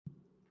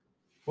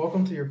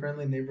Welcome to your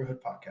friendly neighborhood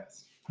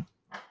podcast.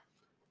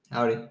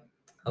 Howdy.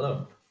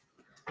 Hello,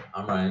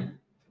 I'm Ryan.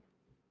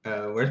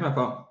 Where's my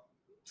phone?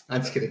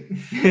 I'm just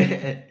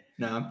kidding.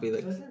 No, I'm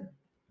Felix.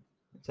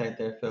 It's right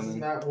there This is filming.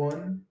 Matt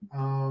 1.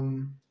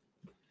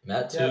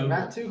 Matt 2. Yeah,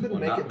 Matt 2 couldn't will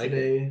make not it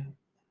today.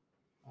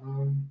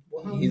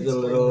 We'll have him He's a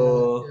explain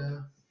little- that. Yeah.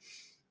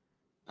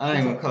 I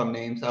don't even call him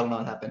names. I don't know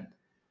what happened.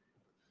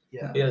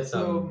 Yeah. He had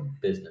So, some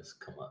business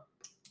come up.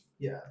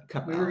 yeah.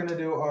 Come We were out. going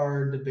to do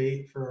our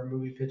debate for our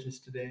movie pitches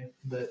today,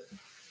 but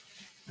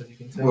as you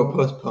can tell, We'll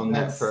postpone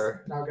that that's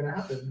for. not going to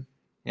happen.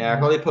 Yeah, I'll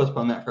probably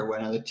postpone that for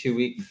another 2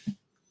 weeks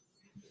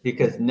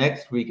because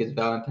next week is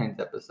Valentine's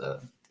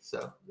episode.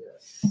 So,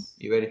 Yes.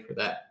 you ready for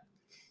that?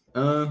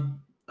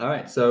 All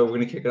right. So we're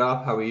gonna kick it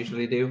off how we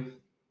usually do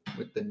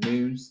with the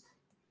news.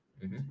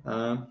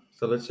 So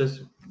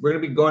we're gonna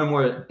be going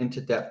more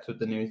into depth with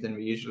the news than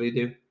we usually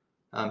do,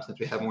 since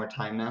we have more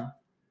time now.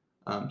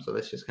 So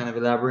let's just kind of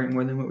elaborate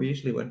more than what we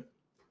usually would.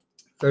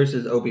 First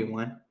is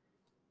Obi-Wan.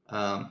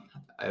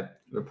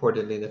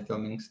 Reportedly the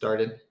filming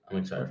started. I'm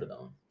excited for that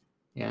one.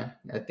 Yeah,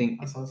 I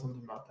think. I saw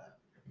something about that.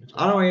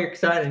 I don't know why you're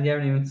excited. You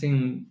haven't even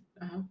seen.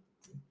 Uh-huh.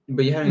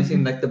 But you haven't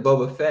seen like the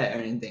Boba Fett or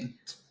anything.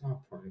 It's not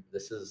important.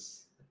 This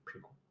is pretty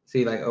cool. So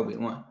you like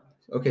Obi-Wan.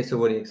 Okay, so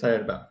what are you excited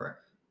about for it?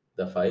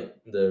 The fight,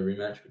 the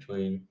rematch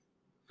between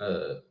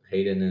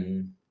Hayden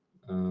and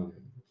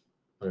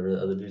whatever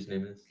the other dude's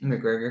name is.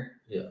 McGregor.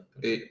 Yeah.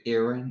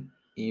 Irwin.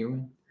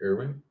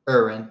 Irwin.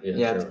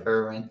 Yeah, it's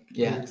Irwin.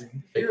 Yeah.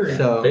 Big,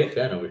 So- big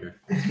fan over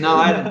here. No,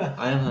 I don't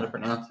know how to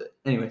pronounce it.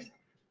 Anyways,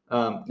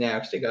 yeah, I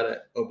actually got an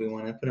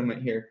Obi-Wan. I put him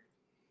right here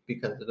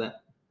because of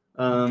that.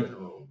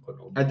 General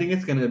Kenobi. I think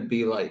it's gonna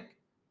be like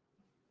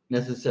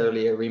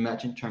necessarily a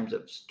rematch in terms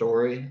of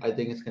story. I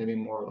think it's gonna be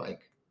more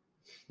like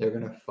they're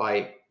gonna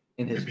fight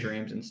in his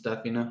dreams and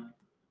stuff. You know,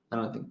 I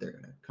don't think they're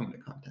gonna come into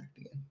contact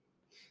again,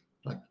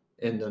 like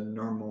in the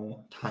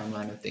normal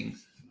timeline of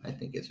things. I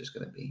think it's just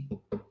gonna be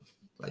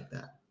like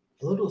that.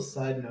 A little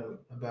side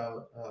note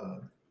about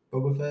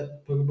Boba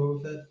Fett, Book of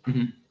Boba Fett.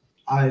 Mhm.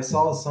 I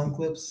saw some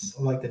clips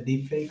of like the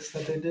deep fakes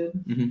that they did,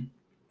 Mhm.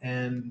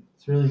 and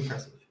it's really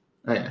impressive.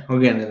 Oh yeah, we'll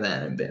get into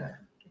that in a bit.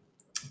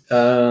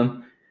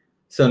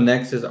 So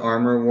next is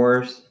Armor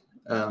Wars.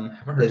 I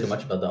haven't heard too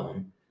much about that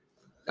one.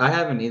 I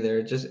haven't either.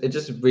 It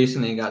just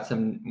recently got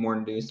some more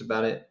news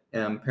about it.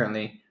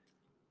 Apparently,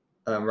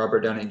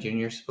 Robert Downey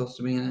Jr. is supposed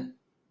to be in it,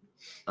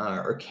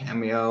 or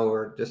cameo,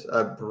 or just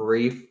a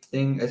brief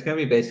thing. It's gonna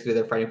be basically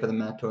they're fighting for the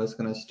mantle. It's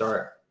gonna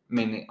start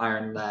mainly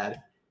Iron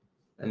Lad,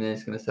 and then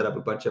it's gonna set up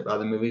a bunch of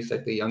other movies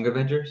like the Young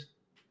Avengers.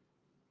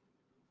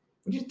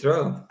 What'd you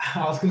throw?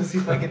 I was gonna see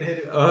if I could hit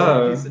it with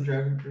Oh. a piece of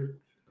dragon fruit.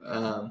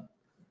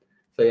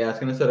 So yeah, it's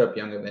gonna set up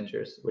Young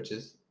Avengers, which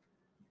is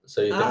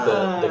So you think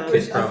the kid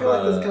Which I from feel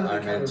like this kind Iron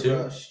of Man kind 2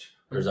 of rushed.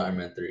 or is it Iron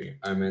Man 3?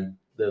 Iron Man,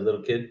 the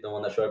little kid, the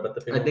one that showed up at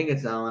the I funeral. think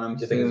it's that one. I'm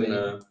Do you think he's assuming.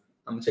 gonna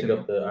I'm take assuming.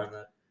 up the Iron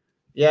Man?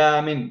 Yeah,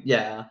 I mean,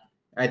 yeah.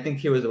 I think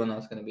he was the one that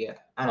was gonna be it.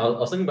 I I don't know.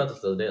 was thinking about this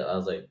the other day. I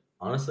was like,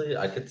 honestly,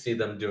 I could see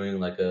them doing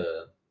like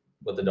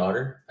with the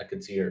daughter. I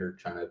could see her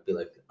trying to be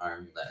like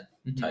Iron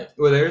Lad type.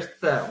 Well, there's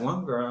that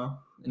one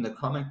girl in the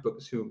comic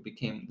books who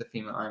became the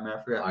female Iron Man.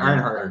 I forgot.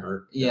 Ironheart.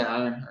 Ironheart. Yeah,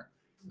 Ironheart.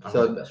 I don't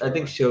So think that's I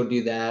think right. she'll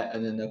do that,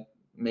 and then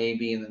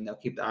they'll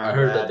keep the Iron I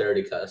heard Lad. that they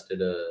already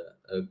casted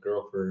a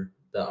girl for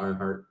the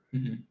Ironheart.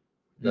 Mhm.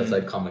 That's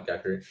like comic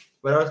accurate.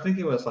 What I was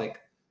thinking was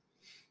like,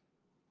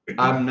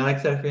 I'm not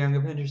excited for Young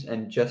Avengers,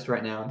 and just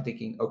right now I'm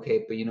thinking,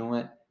 okay, but you know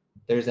what?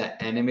 There's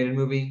that animated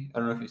movie. I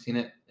don't know if you've seen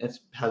it. It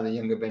has the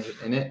Young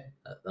Avengers in it,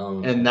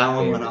 and that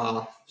one went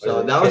off.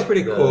 So that was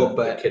pretty cool.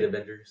 But the Kid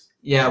Avengers.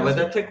 yeah, That but was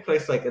that good. took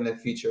place like in the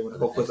future when The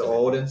Hulk was next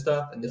old Avengers. and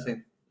stuff, and this Yeah.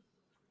 ain't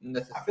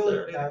I feel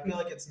necessarily.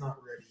 like it's not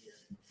ready yet.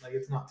 Like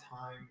it's not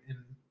time in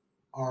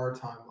our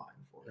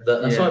timeline for it.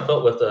 That's Yeah. what I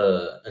felt with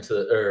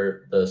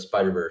the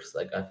Spider-Verse.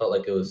 Like I felt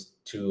like it was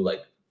too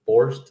like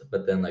forced,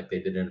 but then like they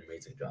did an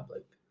amazing job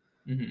like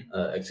Mhm.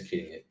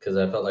 executing it because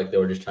I felt like they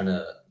were just trying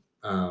to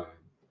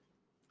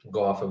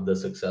go off of the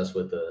success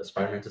with the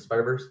Spider-Man to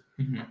Spider-Verse,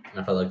 Mhm. and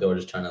I felt like they were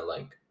just trying to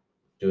like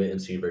do an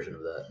MCU version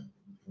of that.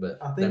 But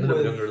I they think ended up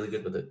with- doing really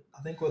good with it.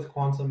 I think with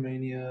Quantum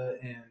Mania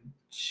and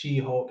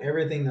She-Hulk,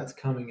 everything that's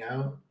coming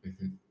out,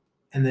 Mhm.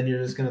 and then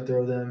you're just gonna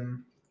throw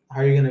them.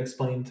 How are you gonna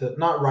explain to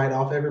not write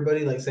off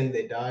everybody like saying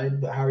they died,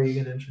 but how are you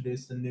gonna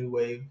introduce the new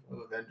wave of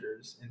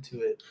Avengers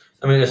into it?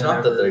 I mean, it's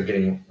not that Whenever- they're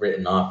getting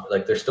written off.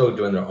 Like they're still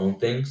doing their own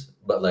things,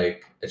 but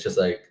like it's just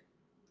like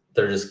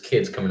they're just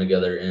kids coming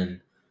together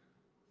and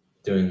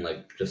doing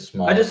like just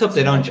small. I just hope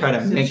they don't try to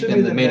It make should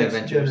them be the main next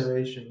Avengers.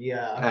 generation.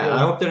 Yeah, I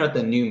hope they're not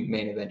the new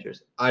main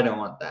Avengers. I don't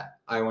want that.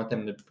 I want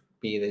them to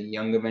be the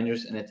Young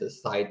Avengers, and it's a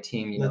side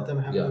team. You let know, them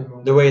have yeah. their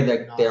moment the way and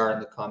that not- they are in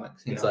the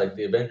comics. You It's know, like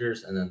the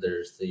Avengers, and then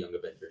there's the Young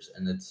Avengers,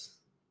 and it's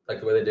like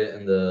the way they did it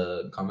in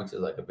the comics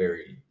is like a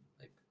very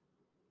like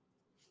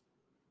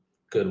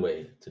good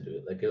way to do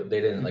it. Like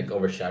they didn't like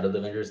overshadow the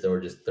Avengers; they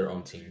were just their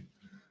own team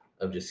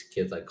of just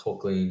kids like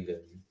Hulkling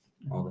and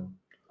all them.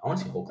 I want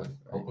to see Hulkling.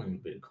 Right. Hulkling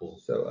would be cool.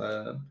 so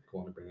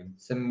Cool one to bring in.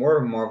 some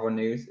more Marvel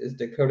news is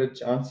Dakota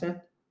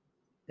Johnson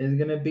is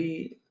gonna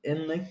be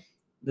in like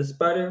the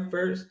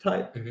Spider-Verse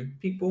type Mhm.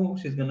 people.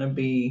 She's gonna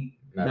be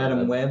Madam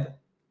Madam Web.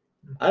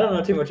 I don't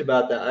know too much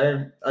about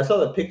that. I saw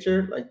the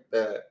picture, like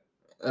the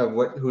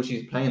who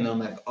she's playing. Though I'm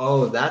like,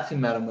 oh, that's who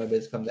Madam Web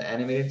is from the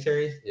animated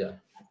series. Yeah.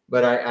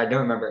 But I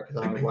don't remember it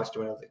because I only watched it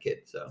when I was a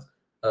kid. So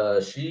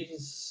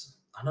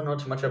I don't know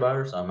too much about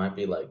her, so I might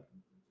be like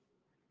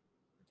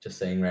just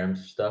saying random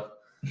stuff.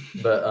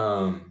 But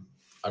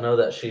I know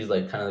that she's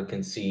like kind of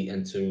can see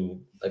into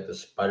like the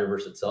Spider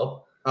Verse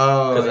itself.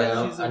 oh Because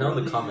yeah, I know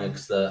in the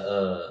comics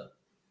that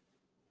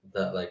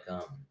like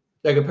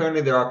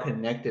apparently they're all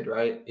connected,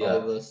 right? Yeah.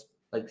 All those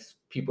like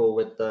people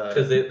with the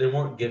because they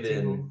weren't Tingle.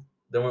 given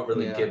they weren't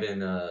really Yeah. given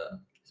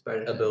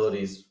spider sense.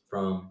 abilities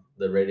from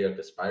the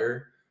radioactive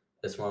spider.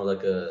 It's more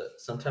like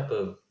some type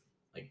of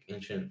like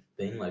ancient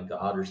thing, like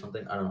god or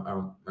something. I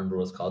don't remember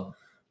what it's called,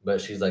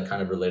 but she's like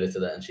kind of related to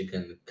that, and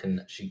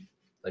she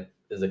like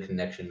is a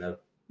connection of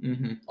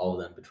Mm-hmm. all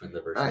of them between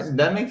the verses.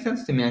 That makes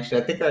sense to me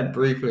actually. I think I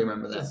briefly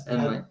remember that. Yes, And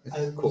I, like, I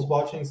it's was cool.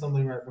 watching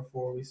something right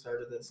before we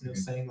started this, and it was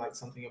Mhm. saying like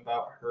something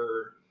about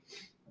her,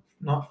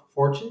 not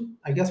fortune,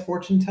 I guess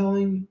fortune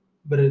telling,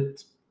 but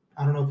it's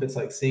I don't know if it's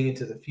like seeing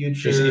into the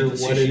future,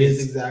 what it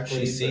is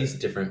exactly. She sees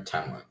but different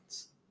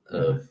timelines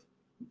of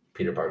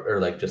Peter Parker, or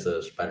like just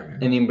a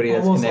Spider-Man. Anybody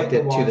that's almost like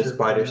connected to the Watcher, but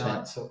spider not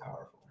sense. so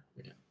powerful.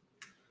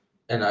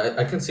 And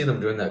I can see them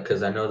doing that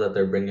because I know that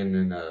they're bringing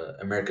in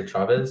America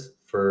Chavez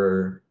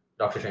for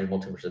Doctor Strange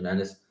Multiverse of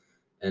Madness,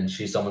 and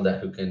she's someone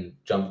who can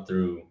jump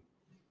through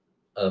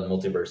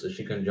multiverses.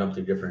 She can jump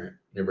through different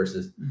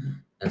universes,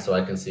 and so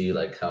I can see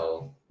like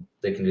how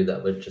they can do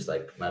that with just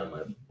like Madam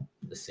Web,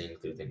 just seeing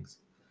through things.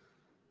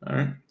 All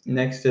right.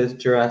 Next is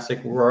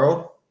Jurassic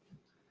World,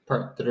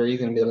 Part 3,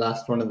 going to be the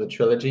last one of the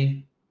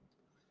trilogy.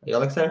 Are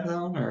y'all excited for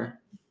that one, or?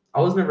 I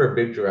was never a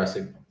big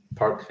Jurassic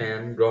Park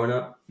fan growing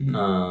up.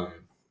 Mhm.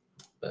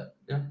 But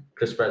yeah,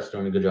 Chris Pratt's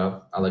doing a good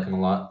job. I like him a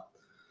lot.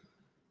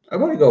 I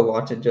want to go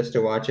watch it just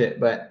to watch it,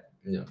 but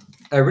Yeah,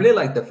 I really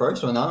liked the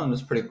first one. That one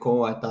was pretty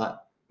cool, I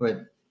thought.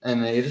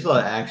 And it's just a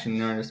lot of action,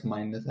 just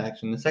mindless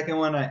action. The second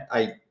one,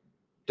 I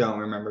don't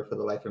remember for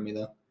the life of me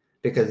though,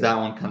 because that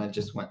one kind of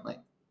just went like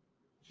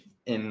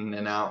in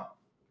and out,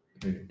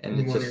 and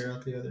it's One just ear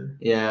out the other.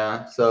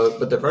 yeah. So,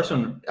 but the first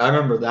one, I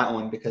remember that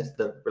one because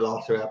the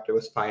Velociraptor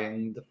was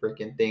fighting the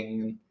freaking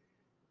thing. And,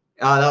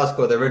 that was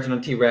cool. The original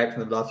T-Rex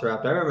and the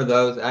Velociraptor. I remember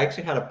those. I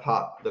actually had the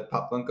Pop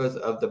Funkos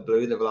of the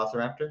Blue, the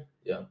Velociraptor.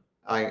 Yeah.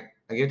 I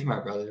gave it to my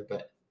brother,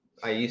 but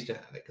I used to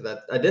have it because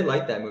I did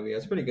like that movie. It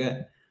was pretty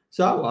good.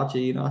 So I'll watch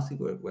it. I'll see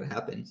what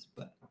happens,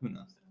 but who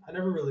knows? I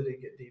never really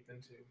did get deep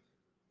into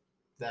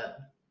that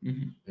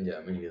Yeah,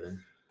 me neither.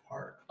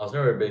 part. I was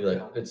never a big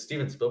it's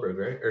Steven Spielberg,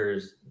 right? Or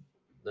is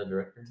the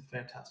director? It's a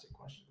fantastic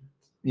question.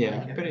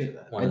 Yeah, I can't answer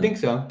that. I think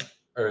so.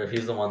 Or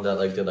he's the one that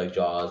like did like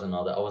Jaws and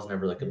all that. I was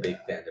never like a big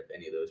fan of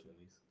any of those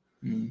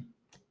movies.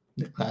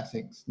 The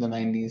classics, the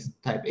 90s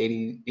type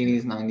 80s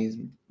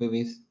 90s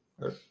movies,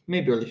 or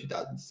maybe early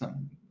 2000s,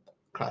 some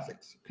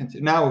classics.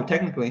 Now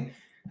technically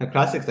a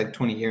classic's like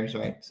 20 years,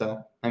 right? So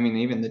I mean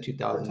even the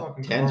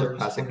 2010s are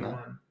classic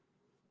now.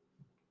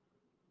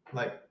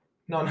 Like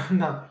not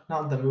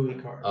the movie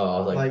Cars. Oh,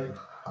 I was like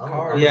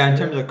Cars. Yeah, in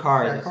terms of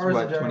Cars, yeah, it's Cars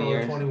what, in general 20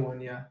 years?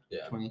 21, yeah.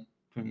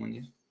 21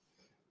 years.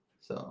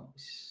 So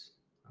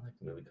I like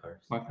the movie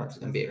Cars. my part's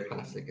gonna be a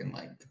classic and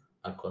like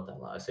I quote that a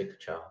lot. I say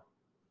ka-chow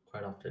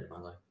quite often in my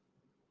life.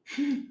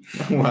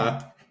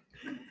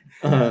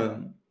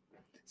 Wow.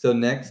 So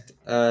next,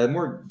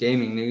 more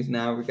gaming news.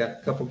 Now we got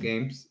a couple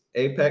games.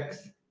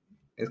 Apex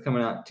is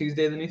coming out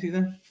Tuesday. The new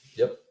season.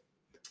 Yep.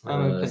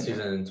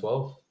 Season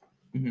 12.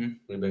 Mm-hmm.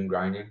 We've been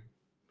grinding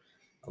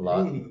a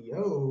lot. Hey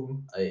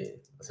yo. Hey,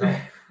 that's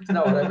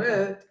not what I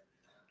meant.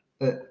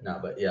 No,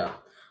 but yeah,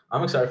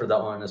 I'm excited for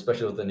that one,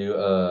 especially with the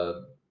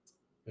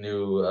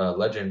new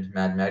legend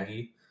Mad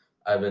Maggie.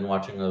 I've been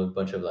watching a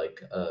bunch of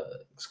like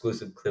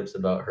exclusive clips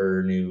about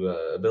her new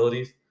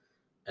abilities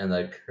and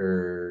like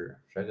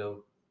her. Should I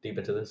go deep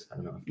into this? I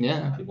don't know.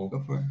 Yeah, People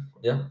go for it.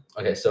 Yeah.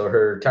 Okay. So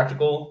her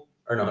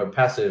her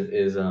passive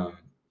is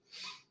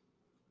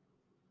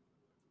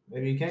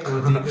Maybe you can't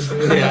go deep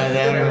into it.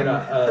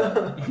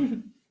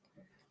 Yeah,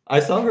 I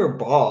saw her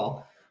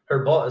ball.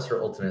 Her ball is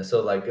her ultimate.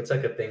 So like it's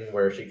like a thing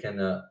where she can.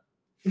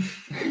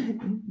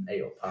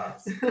 Ayo,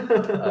 pause.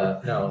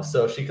 No,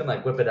 so she can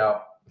like whip it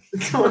out.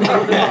 No,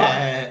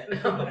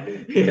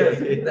 because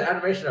the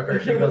animation of her,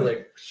 she goes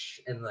like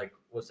and like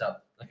what's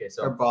up? Okay,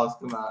 so her balls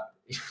come out.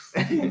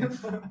 it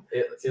goes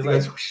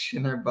like whoosh,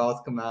 and her balls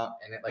come out,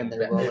 and it like and they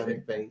roll on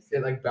your face.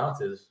 It like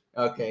bounces.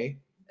 Okay.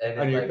 And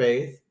on your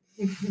face.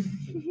 I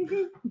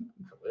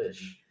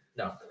wish.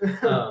 No.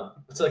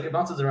 So like it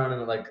bounces around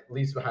and it like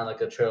leaves behind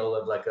like a trail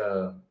of like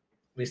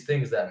these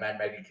things that Mad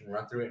Maggie can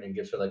run through, and it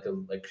gives her like a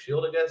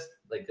shield, I guess.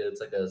 Like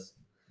it's like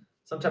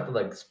some type of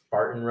like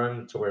Spartan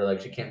run to where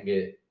like she can't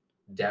get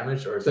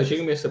damaged, or so she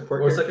can be a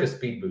support. Or it's like a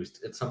speed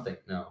boost. It's something.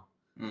 No,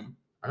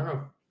 I don't know if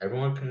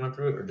everyone can run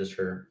through it or just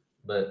her,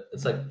 but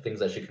it's like things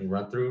that she can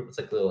run through. It's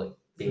like little like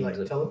beams.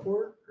 Like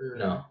teleport? Or?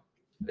 No,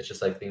 it's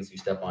just like things you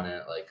step on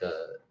it. Like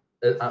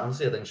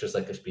honestly, I think it's just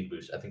like a speed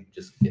boost. I think you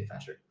just get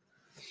faster.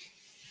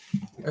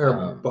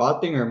 Her ball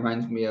thing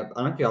reminds me of,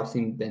 I don't know if y'all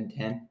seen Ben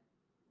 10.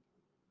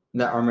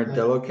 That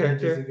armadillo Like,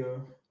 ages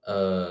character.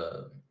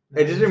 ago.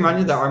 It just reminds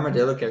me of the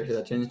armadillo character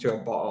that turns into a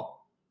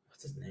ball.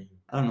 What's his name?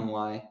 I don't know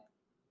why.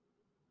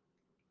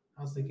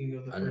 I was thinking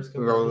of the I first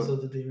know. couple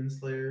episodes of Demon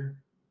Slayer.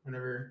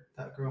 Whenever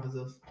that girl has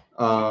those,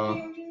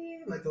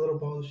 like the little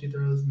balls she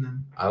throws, and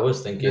then I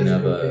was thinking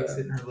of Nezuko kicks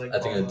it and her leg I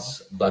think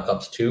falls it's off. Black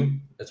Ops 2.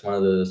 It's one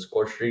of the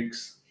score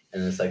streaks,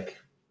 and it's like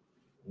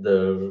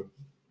the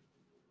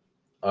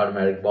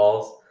automatic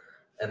balls,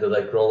 and they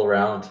like roll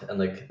around, and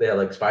like they have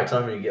like spikes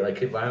on them, and you get like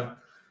hit by them.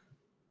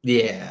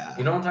 Yeah.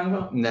 You know what I'm talking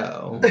about?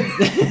 No.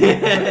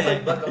 It's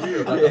like Black Ops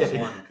 2 or Black Ops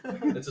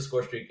 1. It's a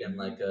score streak, and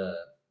like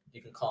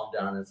you can calm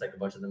down, and it's like a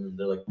bunch of them, and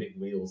they're like big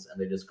wheels, and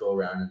they just go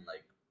around and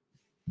like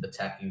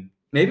attack you.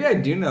 Maybe I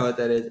do know what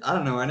that is. I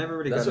don't know. I never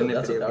really got into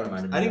That's what video that games.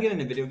 reminded me I didn't of. get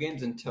into video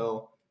games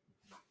until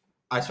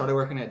I started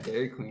working at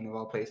Dairy Queen of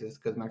all places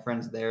because my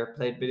friends there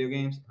played video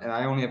games, and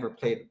I only ever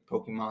played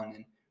Pokemon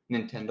and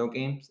Nintendo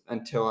games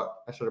until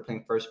I started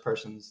playing first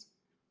persons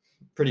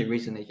pretty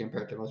recently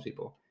compared to most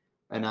people,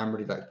 and I'm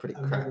really like pretty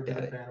I've never cracked been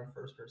at a it. fan of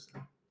first person.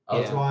 I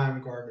That's was, why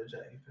I'm garbage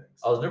at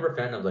Apex. I was never a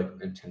fan of like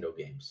Nintendo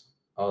games.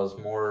 I was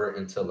more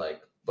into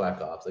like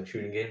Black Ops, like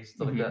shooting games,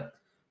 stuff Mhm. like that.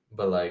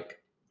 But like,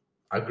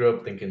 I grew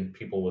up thinking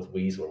people with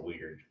Wii's were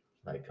weird.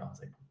 Like I was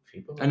like,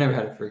 people. I never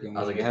had a freaking Wii. I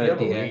was like, I if had you a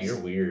have a DS. Wii, you're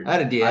weird. I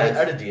had a DS. I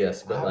had a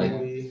DS, I but have like, a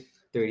Wii.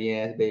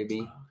 3DS,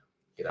 baby.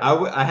 get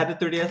out. I had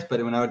the 3DS,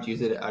 but when I would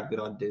use it, I'd get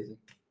all dizzy.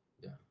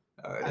 Yeah.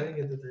 I didn't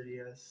get the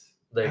 3DS.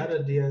 Like, I had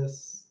a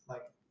DS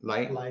like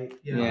Light. light.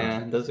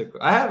 Yeah, those are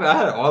cool. I had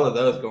all of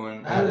those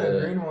going. I had had a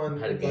a- green one I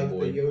had a with Game like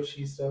Boy. the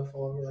Yoshi stuff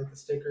all over, like the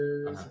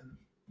stickers. Uh-huh.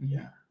 And,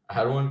 yeah. I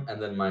had one, and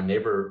then my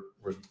neighbor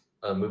was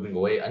moving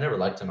away. I never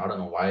liked him. I don't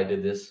know why I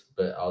did this,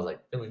 but I was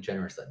like feeling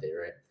generous that day,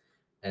 right?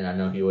 And I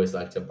know he always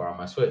liked to borrow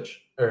my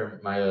Switch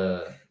or my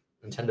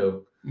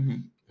Nintendo,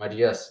 Mhm. my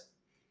DS.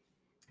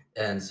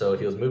 And so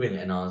he was moving,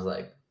 and I was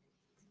like,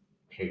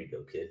 "Here you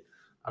go, kid."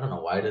 I don't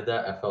know why I did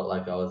that. I felt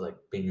like I was like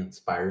being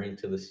inspiring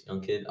to this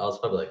young kid. I was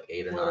probably like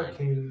 8 or What a 9.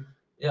 king.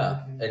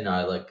 Yeah, Okay. and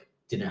I like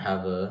didn't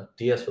have a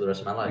DS for the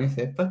rest of my I life.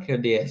 said, "Fuck your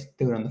DS."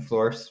 Threw it on the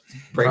floor. Breaks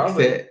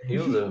Probably. it. He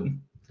was a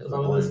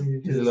Probably boy.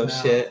 listening to He's a this little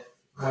now, shit.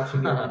 watching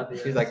it on the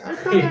DS. She's like, I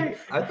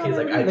He's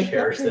like, I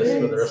cherish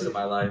this for the rest of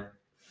my life.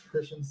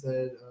 Christian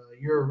said,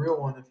 "You're a real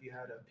one if you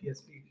had a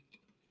PSP."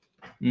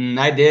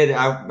 I did.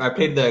 I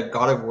played the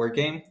God of War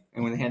game,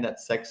 and when they had that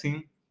sex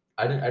scene,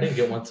 I didn't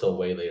get one till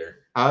way later.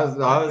 I was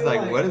feel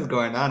like, like- what is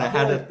going on? I I feel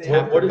had like to they-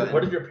 tap What the did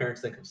button. your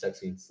parents think of sex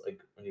scenes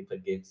like when you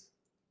played games?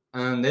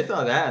 They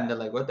saw that and they're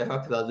like, what the hell?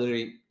 Because I was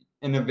literally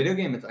in a video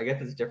game. I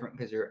guess it's different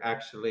because you're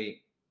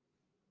actually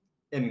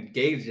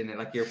engaged in it.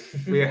 Like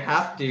we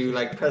have to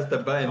like press the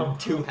button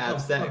to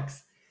have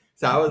sex.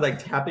 So I was like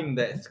tapping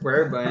the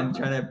square button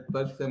trying to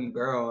fuck some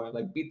girl or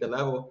like beat the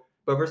level.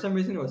 But for some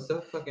reason it was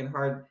so fucking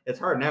hard. It's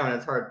hard now and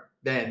it's hard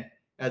then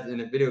as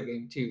in a video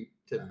game too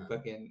to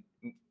fucking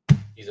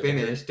He's a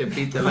finish to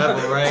beat the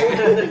level, right?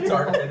 It's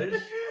hard to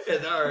finish.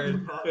 It's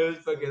hard. It was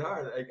fucking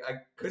hard. I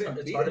couldn't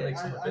It's beat hard to it. make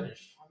someone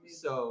finish. I mean,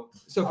 So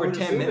I for would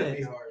 10 assume it'd be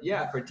minutes. hard.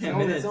 Yeah, for 10 It's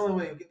minutes. the only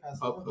way you get past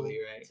the level. Hopefully,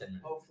 right? 10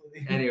 minutes.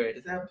 Hopefully. Anyways.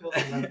 Is that pills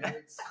and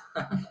lemonades?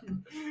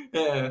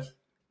 Yeah.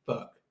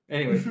 Fuck.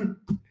 Anyways.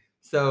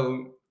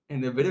 So in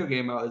the video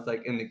game, I was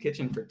like in the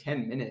kitchen for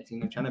 10 minutes,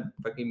 trying to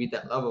fucking beat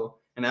that level.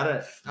 And I don't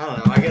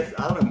know.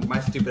 I don't know. My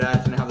stupid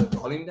ass didn't have the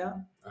volume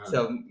down.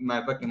 So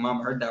my fucking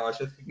mom heard that while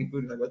she was cooking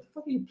food. Like, what the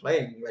fuck are you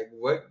playing? Like,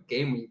 what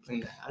game are you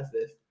playing that has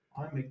this?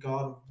 I'm a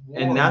god of war.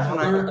 And that's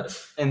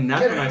when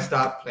mother. I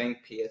stopped playing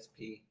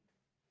PSP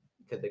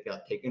because it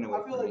got taken away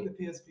I feel from like me.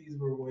 the PSPs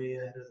were way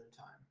ahead of their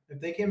time. If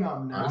they came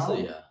out now,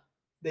 Honestly, yeah.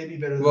 they'd be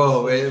better than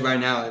Well, the Switch. right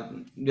now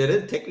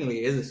it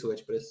technically is a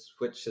Switch, but a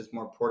Switch is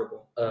more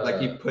portable.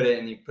 Like you put it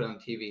and you put it on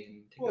TV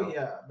and take it Well, off.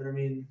 yeah, but I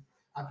mean,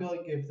 I feel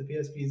like if the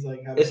PSPs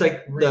like have It's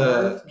like the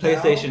rebirth now-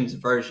 PlayStation's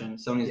version,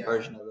 Sony's Yeah.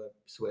 version of a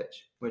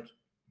Switch, which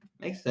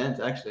makes sense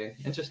actually.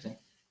 Interesting.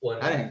 When,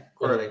 I didn't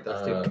correlate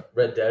those two.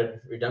 Red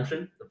Dead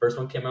Redemption, the first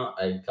one came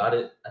out. I got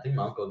it. I think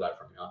my uncle got it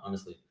for me,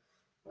 honestly.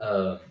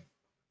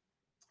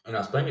 And I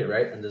was playing it,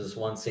 right? And there's this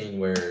one scene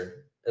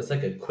where it's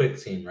like a quick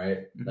scene,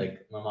 right? Mhm.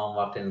 Like my mom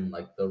walked in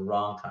like the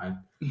wrong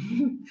time.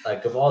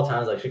 Like of all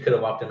times, like she could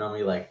have walked in on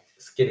me like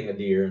skinning a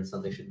deer and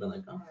something. She'd been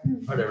like, oh,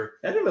 whatever.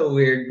 That's a little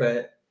weird,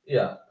 but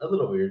Yeah, a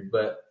little weird,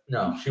 but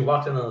no. She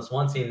walked in on this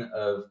one scene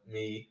of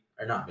me,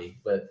 or not me,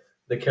 but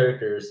the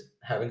characters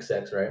having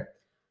sex, right?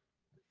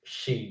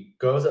 She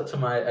goes up to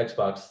my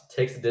Xbox,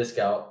 takes the disc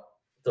out,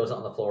 throws it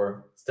on the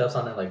floor, steps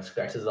on it, like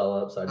scratches it all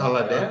up. So I oh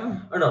don't play it.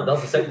 damn. Or no, that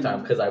was the second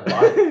time because I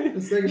bought it.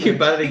 The second You time.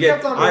 bought it He again.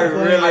 kept on I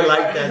replaying really it.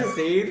 like that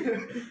scene.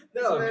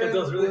 No, This because it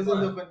was man really in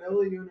fun. the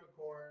vanilla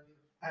unicorn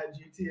at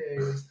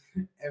GTA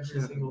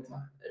every single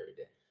time. Every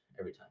day,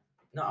 every time.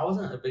 No, I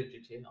wasn't a big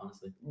GTA,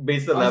 honestly.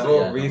 Beats the Honestly,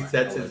 level, yeah, no, resets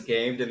I his was.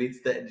 game,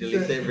 deletes it, He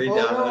said,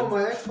 re-downloads. oh no,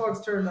 my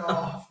Xbox turned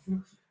off.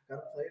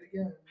 Gotta play it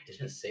again. I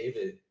didn't save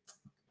it.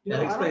 You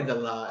That know, explains a I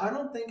lot.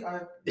 don't think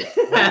I've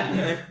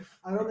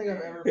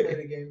ever played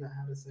a game that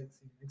had a sex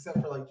scene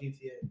except for like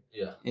GTA.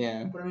 Yeah.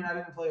 Yeah. But I mean, I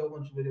didn't play a whole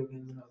bunch of video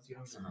games when I was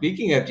younger.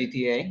 Speaking of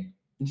GTA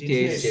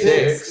GTA 6.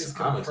 is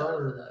I'm excited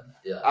for confirmed. that.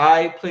 Yeah.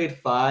 I played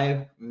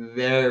 5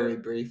 very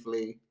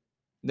briefly.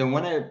 The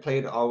one I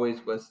played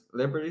always was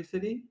Liberty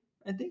City,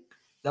 I think.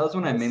 That was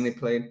when I mainly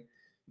played.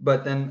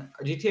 But then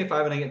GTA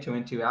 5, when I get too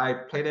into it, I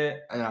played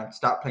it and I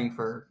stopped playing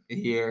for a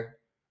year.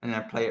 And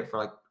then I played it for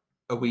like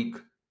a week.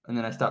 And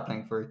then I stopped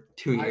playing for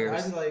 2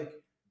 years.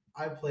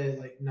 I play it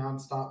like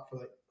nonstop for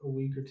like a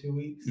week or 2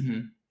 weeks,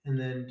 Mhm. and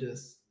then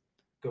just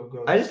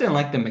go. I just didn't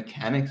like the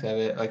mechanics of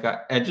it. Like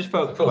I just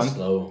felt It felt clunky.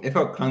 slow. It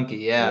felt clunky.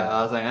 Yeah. Yeah.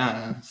 I was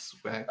like, it's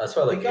whack. That's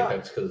why I like It got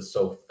Apex because it's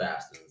so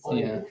fast. And it's like,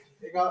 Yeah.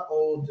 It got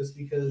old just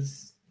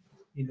because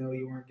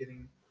you weren't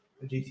getting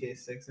a GTA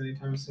 6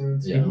 anytime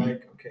soon. So Yeah. you're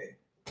like, okay,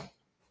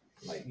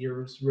 like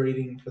you're just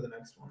waiting for the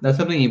next one. That's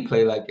something you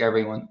play like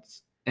every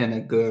once in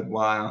a good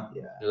while.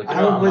 Yeah, You're like, I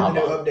haven't played the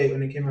new update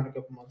when it came out a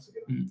couple months ago.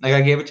 Like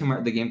I gave it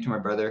to the game to my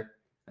brother,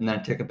 and then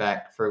I took it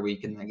back for a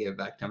week, and then I gave it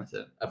back to him. I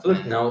said, I feel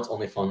like now it's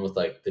only fun with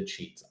like the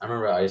cheats. I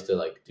remember I used to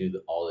like do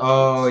all the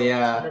 "Oh cheats. I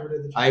yeah, never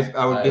did the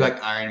I would be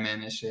like Iron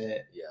Man and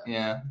shit." Yeah.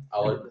 Yeah,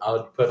 I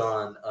would put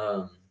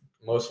on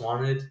Most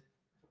Wanted.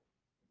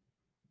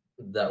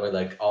 That way,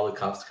 like all the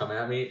cops coming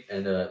at me,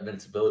 and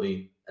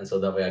invincibility, and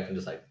so that way I can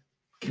just like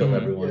kill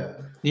everyone. Yeah.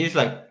 you just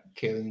like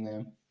killing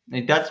them.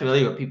 Like that's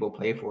really what people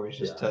play for. Is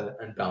just to.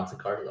 and bouncing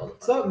cards all the time.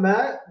 What's up,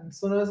 Matt? It's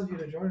so nice of you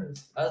to join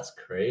us. That's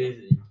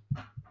crazy.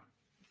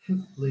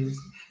 Please.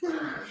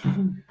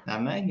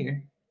 I'm not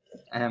here.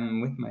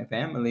 I'm with my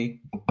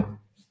family.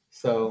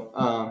 So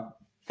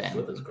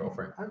With his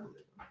girlfriend. I believe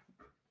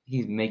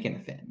he's making a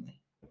family.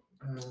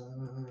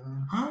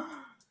 it.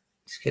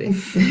 Just kidding.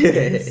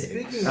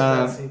 Speaking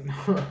of that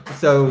scene.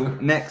 So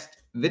next,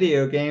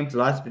 video games.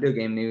 Last video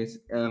game news.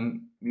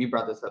 You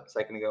brought this up a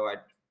second ago. I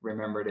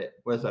remembered it.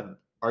 Was it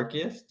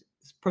Arceus?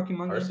 It's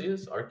Pokemon game?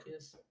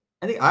 Arceus?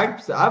 I think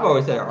I've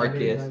always said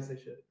Arceus.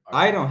 Arceus.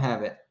 I don't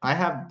have it. I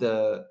have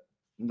the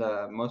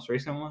most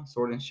recent one,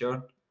 Sword and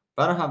Shield.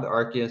 But I don't have the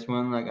Arceus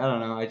one. Like I don't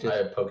know. I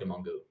have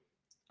Pokemon Go.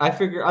 I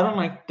figure I don't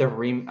like the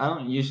I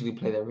don't usually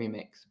play the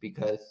remakes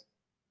because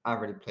I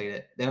already played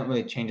it. They don't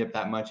really change up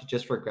that much. It's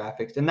just for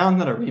graphics. And now it's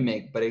not a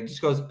remake, but it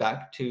just goes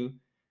back to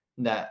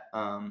that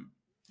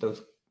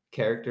those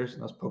characters,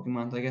 those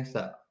Pokemons, I guess,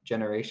 that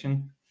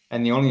generation.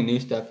 And the only new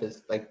stuff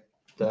is like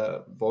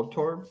the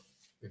Voltorb.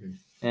 Mhm.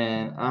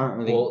 And I don't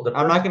really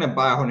I'm not gonna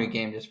buy a whole new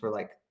game just for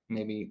like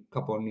maybe a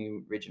couple of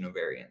new regional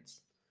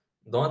variants.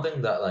 The only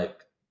thing that like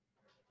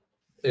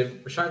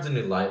it shines a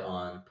new light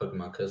on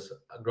Pokemon because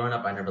growing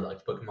up I never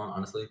liked Pokemon,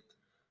 honestly.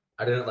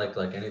 I didn't like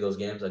any of those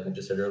games, like I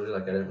just said earlier.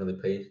 Like I didn't really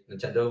play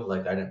Nintendo.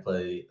 Like I didn't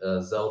play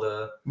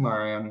Zelda.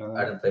 Mario, no.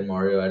 I didn't play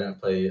Mario. I didn't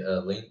play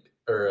Link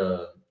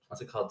or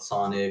what's it called,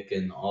 Sonic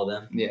and all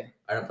them. Yeah,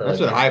 I didn't play.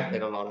 That's what I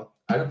played a lot of.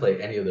 I didn't play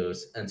any of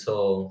those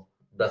until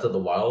Breath of the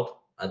Wild.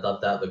 I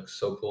thought that looked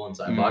so cool, and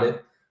so I bought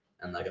it,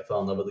 and like I fell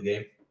in love with the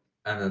game.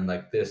 And then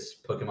like this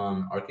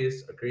Pokemon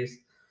Arceus,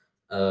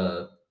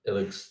 it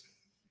looks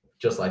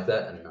just like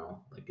that, and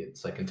now like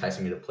it's like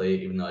enticing me to play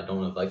it, even though I don't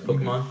really like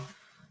Pokemon.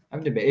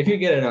 I'm debating. If you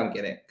get it, I'll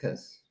get it.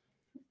 Because,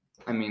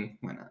 I mean,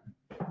 why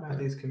not?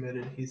 Matthew's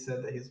committed. He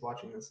said that he's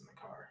watching this in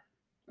the car.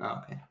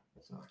 Oh, okay.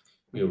 So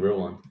Be a real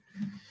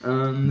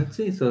one. Let's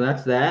see. So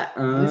that's that.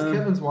 at least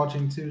Kevin's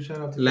watching too.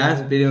 Shout out to Last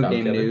Kevin. video Shout out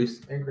game Kevin.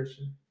 news. And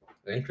Christian.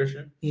 Ain't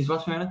Christian? He's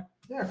watching right now?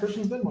 Yeah,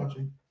 Christian's been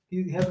watching.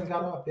 He hasn't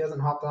got off. He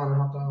hasn't hopped on and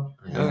hopped off.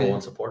 Number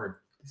one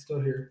supporter. He's still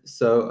here.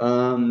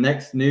 So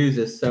next news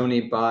is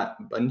Sony bought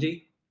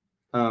Bungie.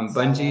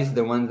 Bungie's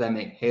the ones that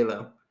make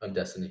Halo. On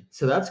Destiny.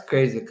 So that's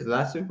crazy because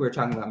last week we were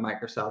talking about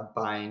Microsoft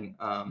buying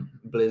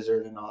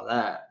Blizzard and all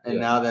that. And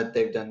now that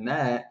they've done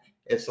that,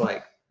 it's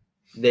like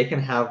they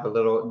can have a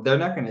little, they're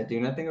not going to do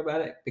nothing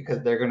about it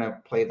because they're going to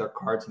play their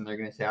cards and they're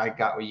going to say, I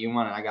got what you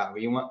want and I got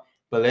what you want.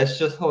 But let's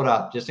just hold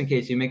off just in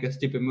case you make a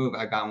stupid move.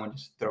 I got one,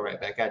 just throw right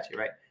back at you,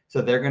 right?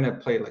 So they're going to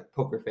play like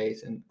poker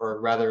face,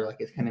 or rather like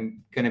it's kind of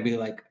going to be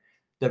like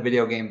the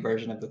video game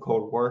version of the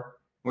Cold War.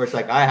 Where it's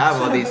like, I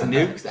have all these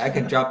nukes, I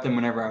can drop them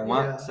whenever I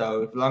want. Yeah.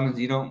 So as long as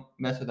you don't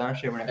mess with our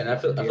shit, we're not. And I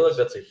feel like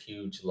that's a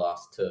huge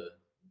loss to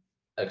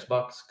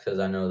Xbox because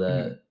I know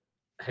that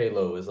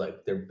Halo is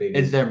like their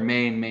biggest. It's their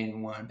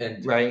main one,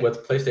 and right?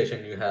 With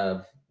PlayStation, you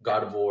have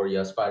God of War, you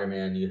have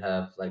Spider-Man, you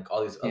have like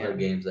all these other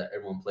games that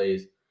everyone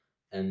plays,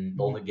 and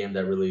the only game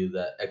that really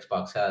that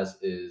Xbox has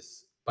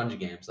is Bungie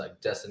games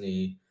like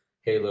Destiny,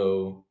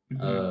 Halo,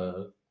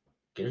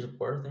 Gears of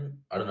War, I think.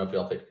 I don't know if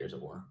y'all played Gears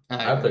of War.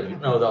 I played.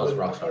 No, that was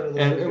Rockstar.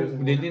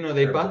 And did you know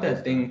they bought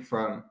that thing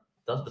from?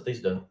 That was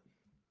Bethesda.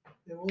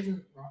 It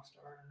wasn't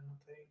Rockstar, I don't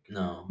think.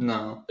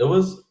 No. It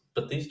was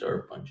Bethesda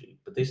or Bungie.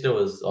 Bethesda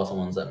was also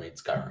ones that made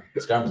Skyrim.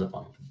 Skyrim's a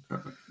fun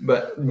one.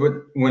 But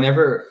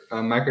whenever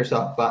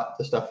Microsoft bought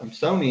the stuff from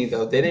Sony,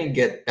 though, they didn't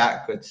get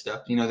that good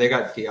stuff. You know, they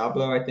got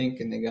Diablo, I think,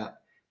 and they got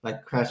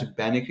like Crash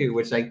Bandicoot,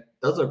 which like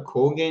those are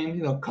cool games.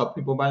 You know, a couple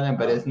people buy them,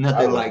 but it's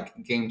nothing like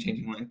game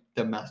changing like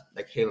the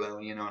like Halo,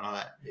 you know, and all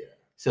that. Yeah.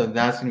 So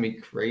that's gonna be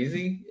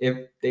crazy if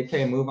they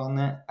play a move on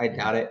that. I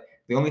doubt it.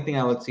 The only thing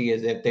I would see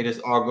is if they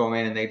just all go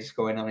in and they just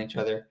go in on each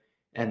other,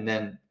 and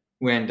then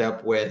we end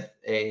up with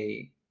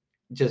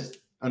just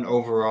an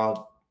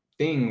overall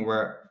thing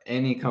where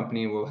any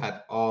company will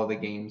have all the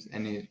games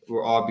and it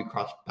will all be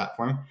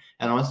cross-platform.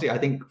 And honestly, I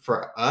think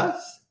for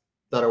us,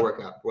 that'll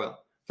work out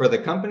well. For the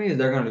companies,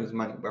 they're gonna lose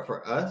money, but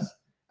for us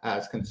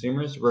as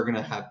consumers, we're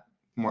gonna have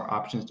more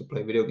options to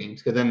play video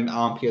games because then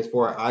on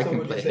PS4 I can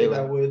would play you say Halo.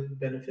 that would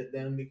benefit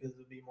them because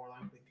it'd be more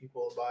likely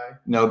people to buy?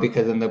 No,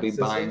 because then they'll be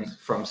buying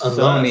Systems? from Unless-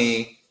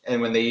 Sony,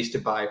 and when they used to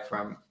buy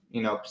from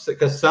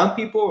because some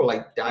people are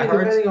like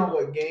diehards, depending on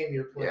what game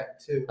you're playing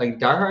too. like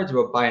diehards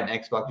will buy an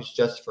Xbox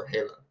just for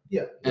Halo.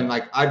 Yeah. And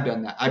like I've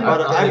done that. I Yeah,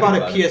 bought I a think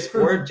about it.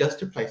 PS4 just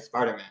to play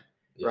Spider-Man,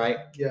 Yeah. right?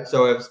 Yeah.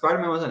 So if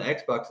Spider-Man was on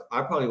Xbox,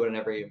 I probably would have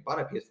never even bought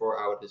a PS4.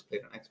 I would just play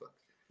it on Xbox.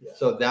 Yeah.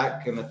 So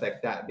that can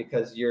affect that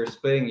because you're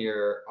splitting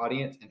your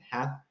audience in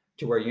half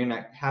to where you're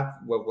not half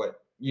what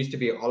used to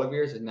be all of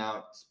yours is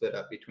now split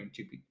up between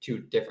two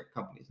different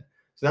companies.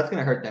 So that's going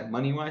to hurt them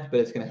money-wise, but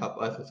it's going to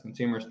help us as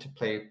consumers to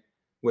play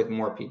with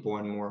more people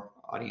and more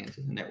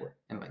audiences and network.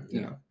 And like,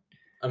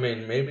 I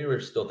mean, maybe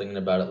we're still thinking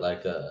about it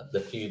like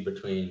the feud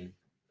between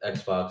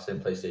Xbox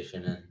and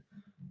PlayStation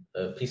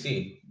and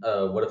PC.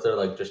 What if they're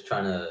like just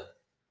trying to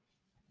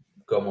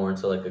go more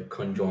into like a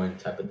conjoined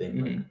type of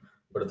thing? Like,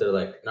 what if they're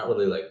like not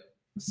really like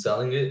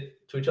selling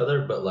it to each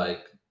other, but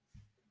like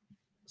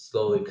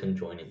slowly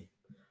conjoining?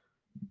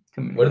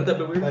 Wouldn't that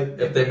be weird? Like,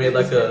 if they made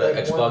like just made, a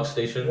like, Xbox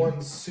station?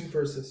 one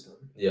super system.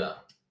 Yeah.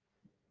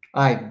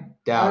 I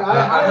doubt.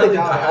 I highly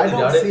doubt it. I highly don't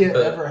doubt it, see it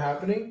but- ever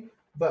happening,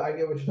 but I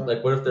get what you're talking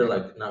Like, what if they're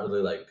like not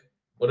really like?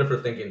 What if they're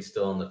thinking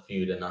still on the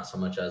feud and not so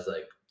much as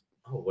like,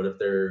 oh, what if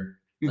they're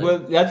like, well,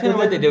 that's kind of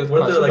what they did with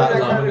what if they're like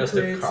cross-platform. allowing kinda us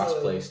to creates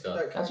cross-play a- stuff?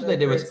 that That's kinda what they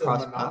did with creates a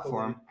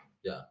cross-platform. monopoly.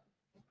 Yeah.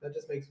 That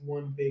just makes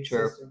one big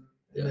Sure. system,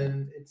 Yeah. and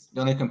then it's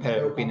The only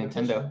competitor no would be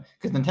Nintendo, competition.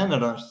 because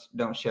Nintendo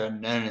don't share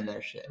none of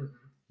their shit. Mhm.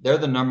 They're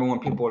the number one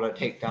people to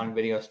take down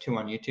videos too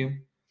on YouTube.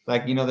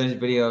 Like there's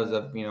videos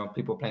of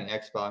people playing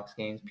Xbox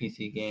games,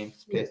 PC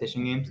games,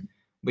 PlayStation games,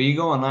 but you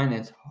go online,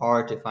 it's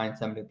hard to find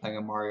somebody playing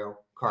a Mario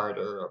Kart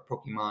or a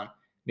Pokemon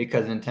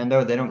because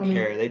Nintendo they don't I mean,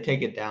 care, they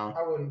take it down.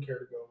 I wouldn't care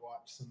to go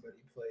watch somebody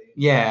play.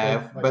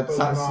 Yeah, like but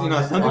some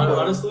Pokemon some or- people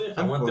Honestly, I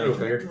some went people through a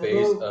enjoy it. weird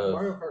phase Although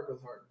Mario of Kart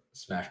goes hard.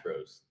 Smash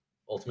Bros.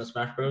 Ultimate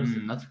Smash Bros.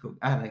 That's cool.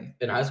 I like it.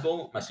 In high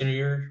school, my senior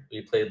year,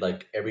 we played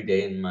like every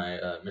day in my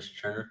Mr.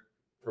 Turner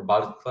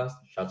robotics class.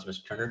 Shout out to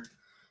Mr. Turner.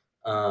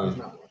 He's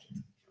not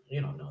watching. You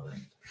don't know that.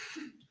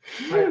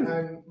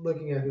 I'm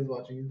looking at who's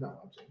watching. He's not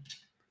watching.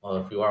 Well,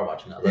 if you are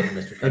watching, I love you,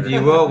 Mr. Turner. If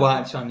you will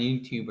watch on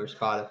YouTube or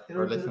Spotify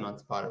or It'll- listen on I'll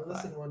Spotify.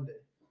 listen one day.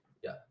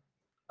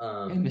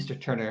 And Mr.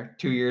 Turner,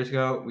 2 years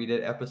ago, we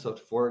did episode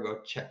 4. Go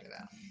check it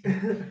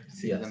out.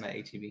 See Yes. them at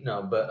ATV.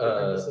 No, but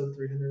Episode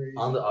 380.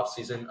 on the off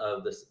season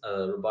of this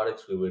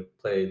robotics, we would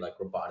play like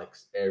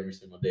robotics every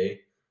single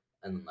day,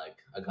 and like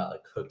I got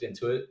like hooked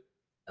into it,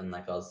 and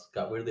like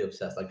got weirdly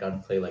obsessed. Like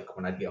I'd play like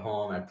when I'd get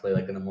home, I'd play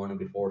like in the morning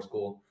before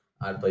school,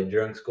 I'd play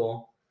during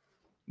school.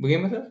 We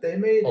game with us? They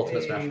made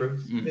Ultimate a Smash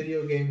Bros.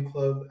 video game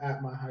club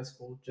at my high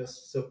school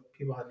just so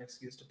people had an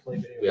excuse to play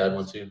video We had games.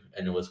 one too,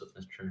 and it was with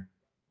Mr. Turner.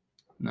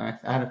 Nice.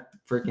 I had a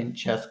freaking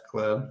chess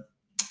club.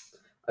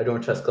 I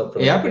joined chess club for.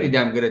 Yeah, I'm like, pretty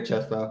damn good at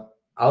chess though.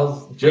 I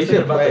was We just thinking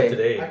should about play. that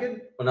today. I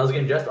could When I was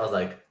getting dressed, I was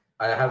like,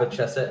 I have a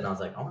chess set, and I was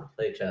like, I want to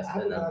play chess. have a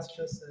And then glass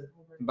chess set.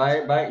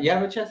 Buy. You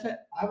have a chess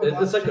set? I have a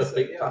glass it's like a chess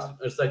fake set, yeah. plastic.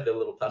 It's like a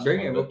little plastic.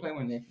 Bring it. one, We'll but play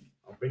one day.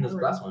 I'll bring this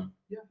glass one.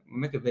 We'll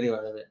make a video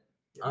out of it.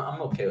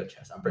 I'm okay with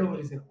chess. I'm pretty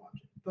Nobody's good. gonna watch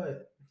it,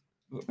 but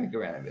We'll make a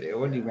random video.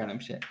 We'll do random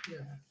shit.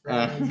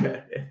 yeah.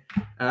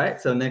 All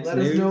right. So next Let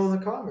news. us know in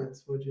the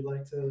comments. Would you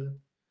like to?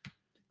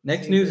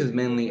 Next see news if is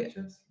people mainly play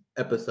chess?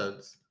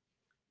 episodes.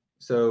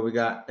 So we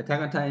got Attack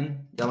on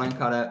Titan. Y'all ain't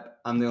caught up.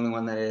 I'm the only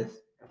one that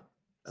is.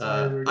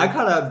 Sorry, Rudy. I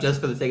caught up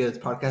just for the sake of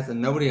this podcast,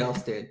 and nobody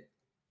else did.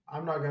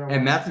 I'm not gonna. And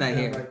watch Matt's not that,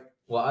 here. Like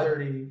Well,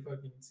 30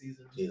 fucking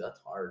seasons. Gee,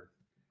 that's hard.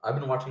 I've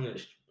been watching it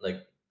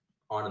like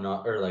on and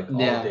off, or like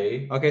Yeah. all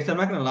day. Okay, so I'm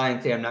not gonna lie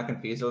and say I'm not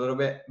confused a little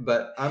bit,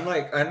 but I'm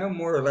like I know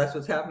more or less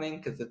what's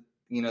happening because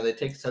they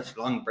take such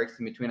long breaks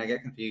in between. I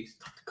get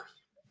confused,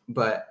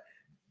 but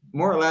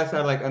more or less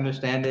I like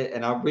understand it,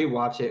 and I'll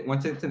rewatch it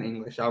once it's in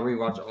English. I'll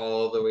rewatch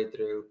all the way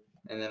through,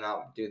 and then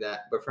I'll do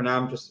that. But for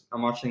now,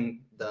 I'm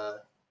watching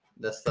the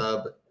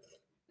sub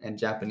and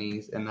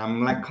Japanese, and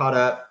I'm like caught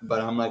up, but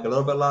I'm like a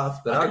little bit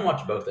lost. But I can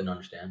watch both and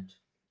understand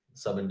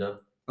sub and dub.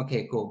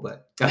 okay, cool.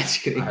 But I'm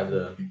just kidding. I have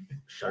the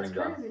That's shutting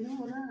down. crazy. No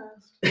one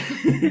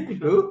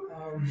asked. Who?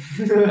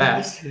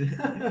 Asked. You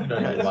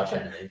don't even watch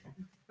anime.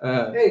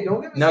 Hey,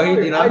 don't get me No,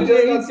 started. he I does.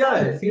 just He got does.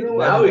 started. You know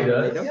what? Now he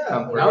does. Don't Yeah,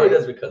 come for Now it. he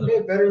does because of Hey,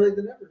 it. better late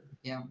than never.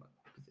 Yeah.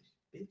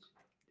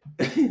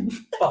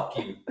 Fuck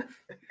you.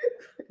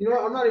 You know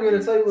what? I'm not even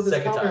gonna tell you what this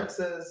Second comment time.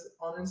 says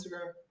on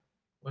Instagram.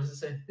 What does it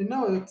say? And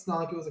no, it's not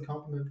like it was a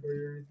compliment for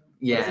you or anything.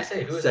 Yeah. does it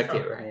say? Who is Suck it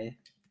it, from? right?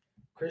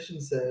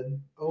 Christian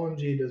said,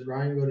 "OMG, does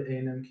Ryan go to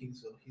A&M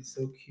Kingsville? He's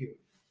so cute."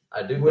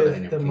 I do go to With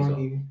A&M the Kingsville.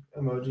 monkey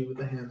emoji with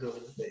the hands over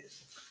the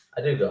face.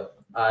 I do go.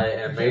 I am I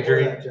can't wear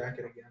majoring. that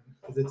jacket again.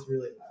 because it's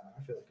really loud.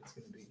 I feel like it's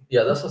gonna be.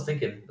 Yeah, that's what I was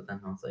thinking. But then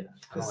I was like,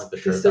 I don't like the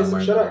shirt Just that I'm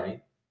wearing shut up.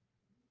 underneath.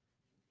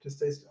 Just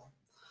stay still.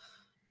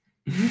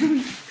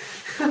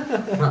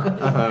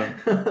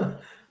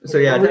 So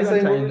yeah, What were you Attack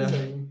on saying? What were Titan. you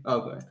saying? Oh,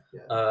 go ahead.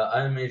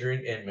 I'm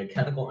majoring in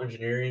mechanical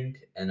engineering,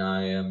 and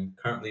I am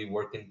currently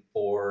working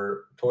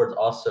towards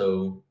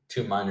also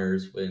 2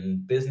 minors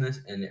in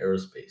business and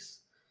aerospace.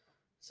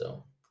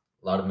 So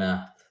a lot of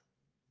math,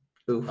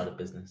 a Oof. lot of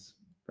business.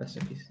 Rest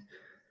in peace.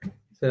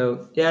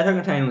 So yeah, Attack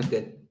on Titan was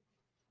good.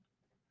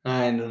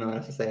 I don't know what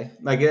else to say.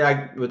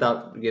 Like,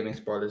 without giving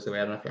spoilers away,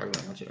 I don't know if y'all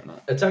gonna watch it or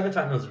not. Attack on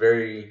Titan was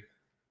very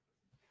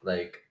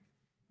like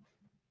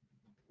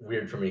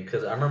weird for me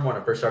because I remember when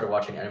I first started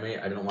watching anime,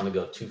 I didn't want to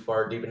go too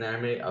far deep in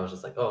anime. I was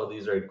just like, oh,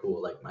 these are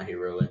cool, like My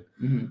Hero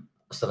and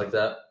stuff like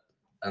that.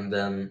 And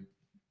then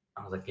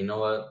I was like, you know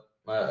what,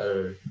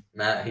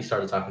 Matt, he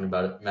started talking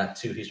about it. Matt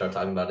too, he started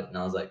talking about it, and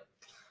I was like,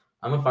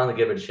 I'm gonna finally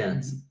give it a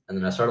chance. And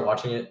then I started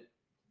watching it,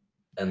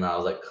 and I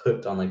was like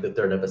hooked on like the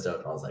 3rd episode.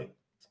 And I was like,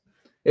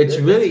 it's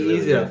really really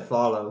easy to good.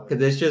 follow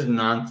because it's just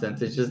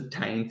nonsense. It's just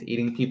Titans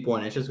eating people,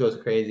 and it just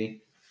goes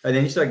crazy. And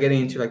then you start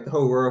getting into like the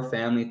whole royal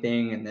family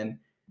thing, and then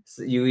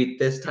you eat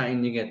this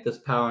Titan, you get this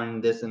power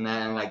and this and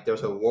that, and like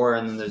there's a war,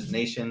 and then there's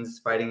nations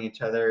fighting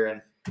each other,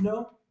 and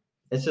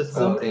it's just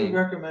Somebody something.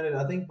 recommended.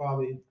 I think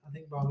Bobby.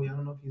 I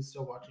don't know if he's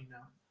still watching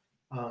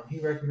now. He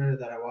recommended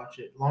that I watch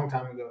it a long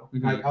time ago.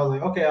 Mhm. Like I was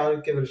like, okay, I'll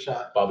give it a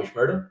shot. Bobby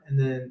Schmurda? And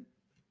then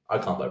I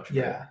call him Bobby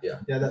Schmurda.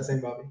 yeah, that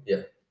same Bobby.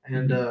 Yeah.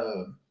 And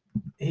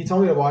he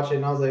told me to watch it,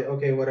 and I was like,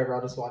 okay, whatever,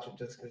 I'll just watch it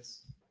just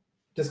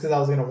because I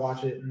was gonna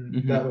watch it,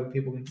 and that way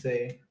people can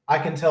say, I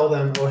can tell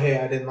them, oh hey,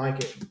 I didn't like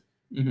it,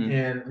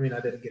 and I mean I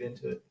didn't get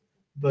into it,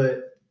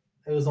 but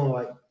it was only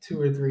like 2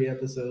 or 3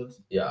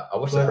 episodes. Yeah, I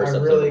watched But the first I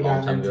episode really a long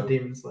got time into ago.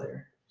 Demon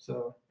Slayer,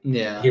 so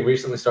Yeah, He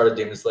recently started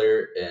Demon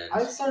Slayer, and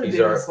I started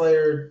Demon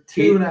Slayer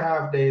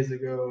 2.5 days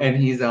ago, and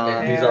he's on.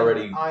 And he's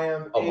already I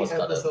am 8 almost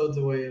caught up. episodes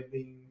away of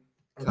being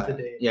up to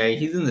date. Yeah,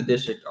 he's in the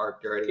district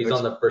arc already. He's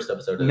on the first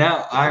episode.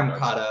 Now I'm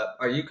caught up.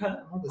 Are you caught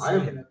up? I'm on the I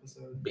am 2nd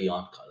episode.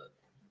 beyond caught up.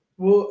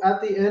 Well,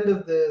 at the end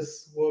of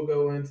this, we'll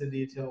go into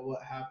detail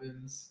what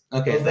happens.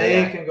 Okay, so so they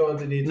yeah. can go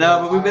into detail.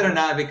 No, but we better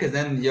not because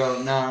then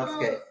no, it's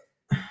okay.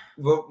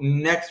 Well,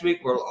 next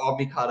week we'll all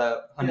be caught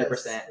up 100%.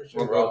 Yes, for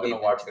sure. We're all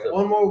gonna watch the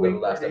one more week.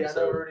 last Rudy. I know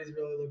episode. Rudy's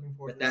really looking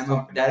forward But to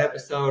this. that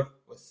episode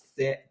was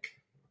sick.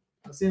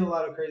 I've seen a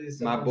lot of crazy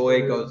stuff. My on boy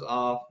Twitter. goes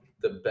off.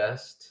 The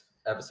best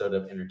episode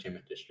of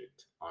Entertainment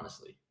District,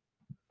 honestly.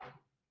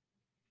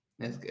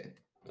 That's good.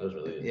 That was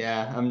really good.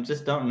 Yeah, I'm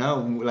just don't know.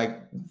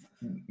 Like,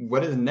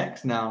 what is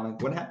next now?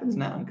 Like, what happens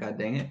now? God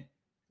dang it!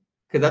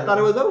 Because I thought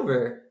it was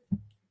over.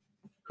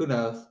 Who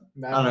knows?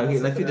 I don't know.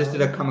 Unless he just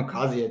did a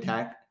kamikaze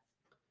attack.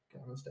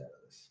 Okay, let's start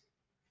this.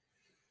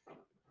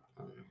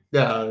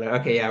 No.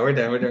 Okay, yeah, we're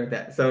done. We're done with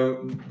that.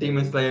 So,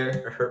 Demon Slayer,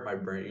 It hurt my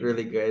brain.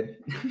 really good.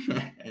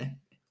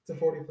 It's a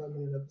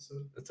 45-minute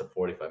episode. It's a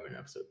 45-minute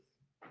episode.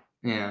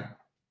 Yeah.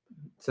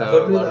 I I'll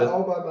thought do a lot that of it-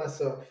 all by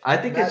myself. I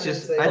think Matt it's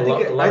just. didn't say- I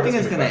think. A lot I of think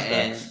it's it's gonna gonna be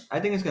end. flashbacks. I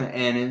think it's gonna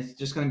end. It's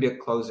just gonna be a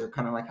closer,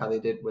 kind of like how they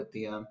did with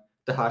the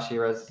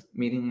Hashira's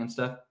meeting and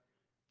stuff.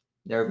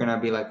 They're gonna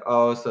be like,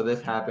 oh, so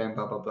this happened,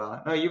 blah blah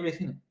blah. No, you've already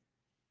seen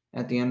it.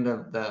 At the end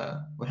of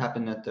what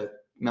happened at the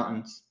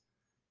mountains.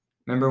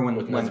 Remember when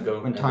With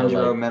Nezuko and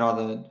Tanjiro like- met all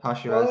the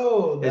Hashiras?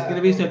 Oh, It's that-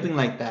 gonna be okay. something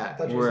like I that.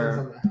 thought you were saying Where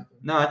something that happened.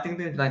 no, I think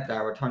things like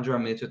that where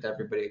Tanjiro meets with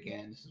everybody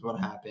again. This is what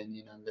happened.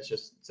 Let's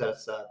just set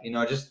us up.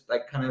 Just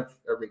like kind of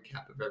a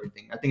recap of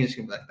everything. I think it's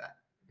gonna be like that.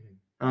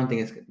 I don't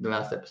think it's the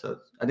last episode.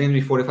 I think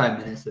it'll be 45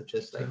 minutes of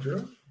just like.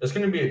 It's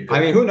gonna be a good. I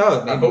mean, who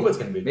knows? I hope it's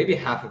gonna be maybe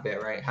good. half of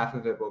it, right? Half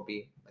of it will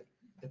be like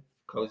the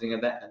closing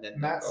of that, and then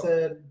Matt they'll go.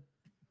 said,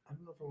 I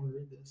don't know if I want to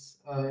read this.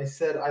 He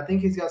said, I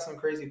think he's got some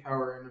crazy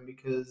power in him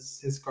because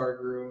his car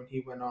grew and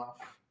he went off.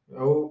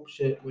 Oh,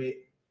 shit, wait.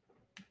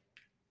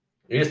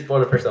 You just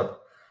spoiled it for yourself.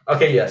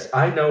 Okay, yes,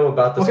 I know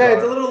about this. Okay,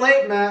 it's a little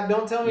late, Matt.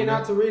 Don't tell me You know-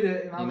 not to read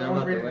it, and I'm you the know one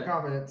about the reading the what?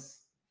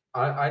 comments.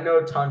 I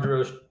know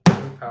Tanjiro's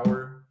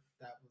power.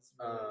 That was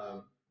really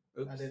loud.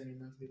 I Oops. didn't mean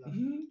that to be loud.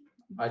 Mhm.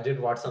 I did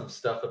watch some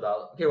stuff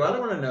about. Okay, well, I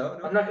don't want to know.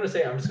 I'm not gonna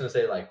say. I'm just gonna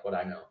say like what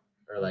I know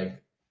or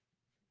like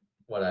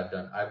what I've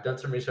done. I've done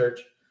some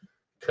research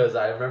because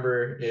I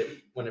remember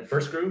it when it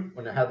first grew,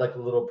 when it had like a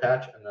little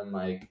patch, and then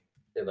like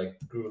it like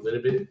grew a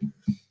little bit,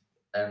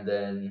 and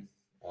then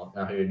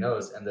now here it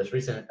knows. And this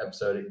recent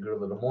episode, it grew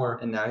a little more.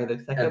 And now he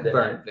looks like And a then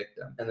burn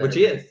victim, and then which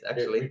he it- is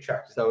actually. It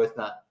retracted. So it's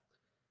not.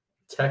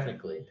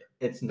 Technically,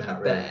 It's not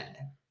Not really. bad.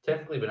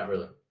 technically, but not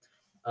really.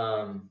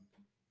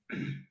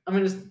 I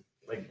mean, just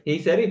like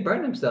He said he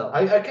burned himself.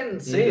 I can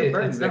He's say a it.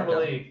 burn It's not victim.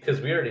 really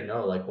because we already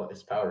know like what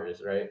his power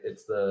is, right?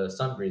 It's the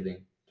sun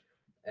breathing,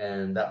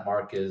 and that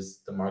mark is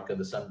the mark of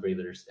the sun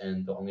breathers.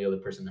 And the only other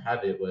person to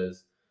have it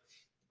was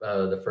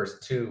the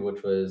first two,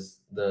 which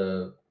was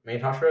the main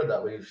Hashira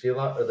that we see a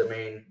lot, or the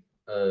main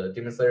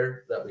Demon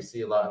Slayer that we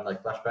see a lot in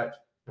like flashbacks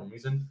from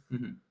reason.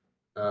 Mhm.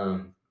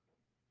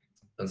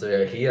 And so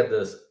yeah, he had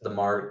the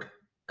mark,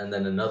 and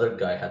then another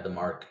guy had the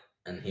mark,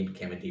 and he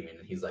became a demon.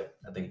 And he's like,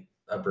 I think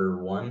upper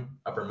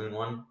moon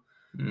one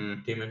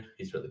Mm. demon.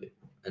 He's really good.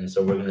 and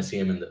so we're gonna see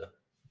him in the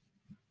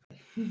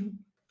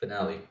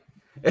finale.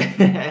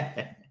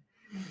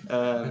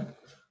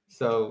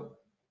 So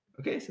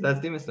that's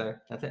Demon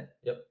Slayer. That's it.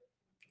 Yep.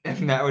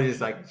 And Matt was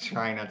just like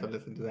trying not to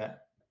listen to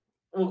that.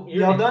 Well,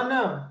 Y'all done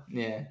now?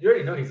 Yeah. You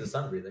already know he's a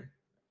sun breather,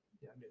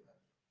 Yeah, I knew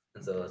that.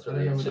 and so that's I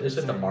really didn't know what it's you were just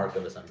a saying. mark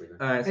of a sun breather.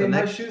 All right. Hey, So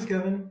nice next, shoes,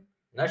 Kevin.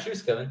 Nice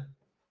shoes, Kevin.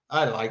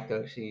 I like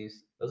those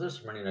shoes. Those are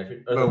some really nice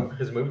shoes. Well-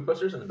 His movie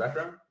posters in the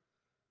background.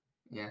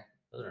 Yeah.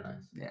 Those are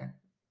nice. Yeah.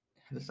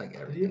 Just like Did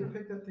he everything. ever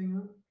pick that thing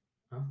up?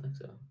 I don't think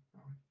so.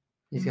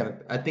 He's got.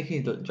 I think he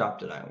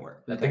dropped it at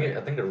work. I think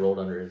it rolled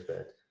under his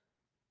bed.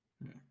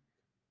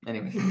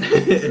 Anyways,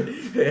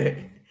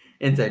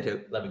 inside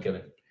joke. Love you,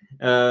 Kevin.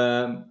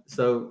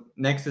 So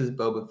next is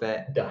Boba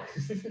Fett. Die.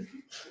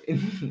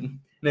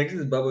 Next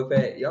is Boba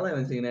Fett. Y'all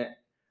haven't seen it.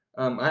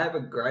 I have a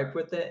gripe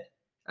with it.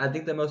 I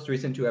think the most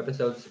recent 2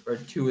 episodes are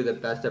 2 of the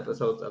best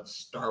episodes of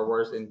Star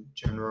Wars in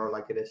general.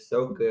 Like, it is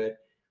so good.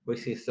 We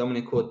see so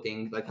many cool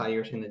things, like how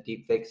you're seeing the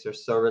deep fakes are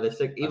so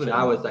realistic. Even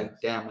I was like,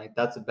 damn, like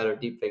that's a better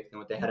deep fake than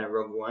what they had in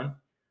Rogue One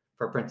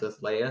for Princess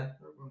Leia.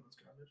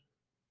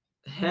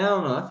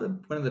 Hell no, that's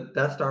one of the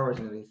best Star Wars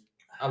movies.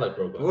 I like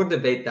Rogue One. We'll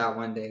debate that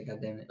one day,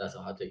 goddammit. That's a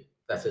hot take.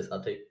 That's his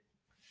hot take.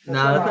 No,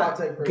 that's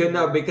not.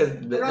 No, because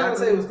I'm not gonna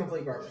say it was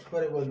complete garbage,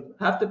 but it wasn't.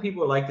 half the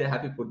people liked it,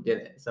 half people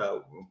didn't.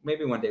 So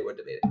maybe one day we'll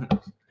debate it. Who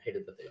knows? I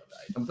hated that they all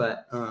died.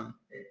 But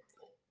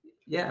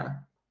yeah,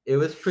 it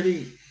was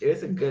pretty. It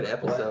was a good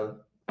episode,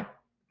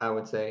 I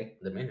would say.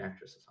 The main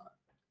actress is hot.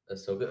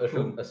 Ahsoka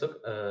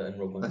in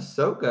Rogue One.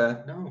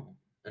 Ahsoka. No,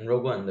 in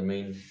Rogue One, the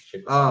main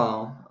chick.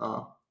 Oh,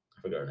 I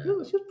forgot her she name.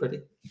 was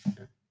pretty.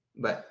 Yeah.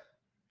 But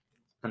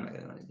I'm not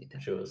gonna go into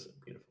detail. She was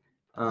beautiful.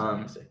 That's all I'm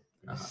gonna say.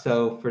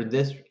 So for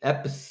this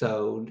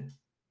episode,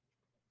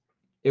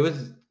 it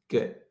was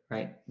good,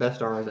 right? Best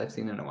Star Wars I've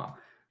seen in a while.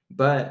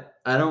 But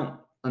I don't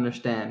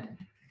understand.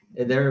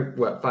 There,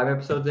 5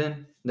 episodes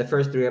in? The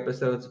first 3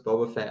 episodes,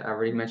 Boba Fett, I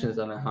already mentioned this,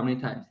 I don't know how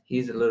many times.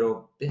 He's a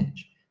little bitch.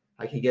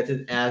 Like, he gets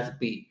his ass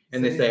beat.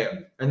 And they say,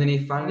 and then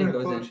he finally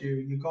goes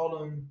in. You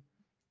called him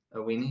A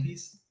weenie?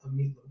 piece of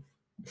meatloaf.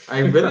 I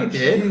really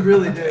did? You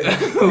really did.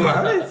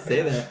 Why did I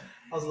say that?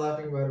 I was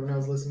laughing about it when I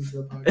was listening to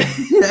the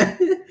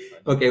podcast.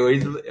 Okay, well, he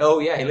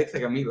looks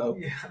like a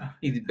meatloaf. Yeah.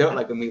 He's built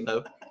like a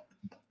meatloaf.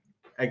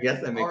 I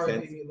guess that makes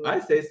R.I.P. sense. meatloaf. I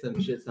say some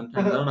shit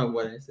sometimes. I don't know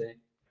what I say.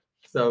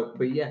 So,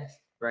 but yes,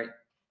 right.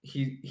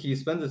 He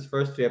spends his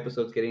first 3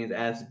 episodes getting his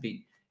ass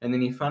beat, and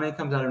then he finally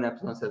comes out of an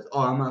episode and says,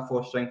 "Oh, I'm at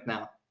full strength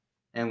now."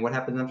 And what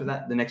happens after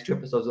that? The next 2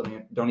 episodes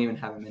don't even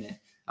have him in it.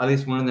 At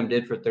least one of them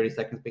did for 30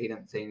 seconds, but he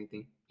didn't say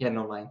anything. He had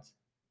no lines.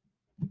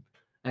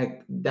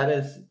 Like,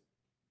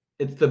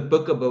 it's the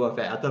book of Boba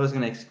Fett. I thought I was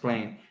gonna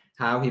explain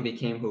how he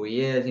became who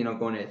he is.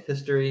 Going to his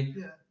history.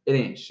 Yeah. It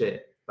ain't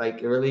shit.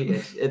 Like, it really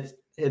is.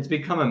 It's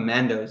become a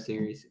Mando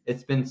series.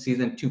 It's been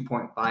season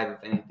 2.5,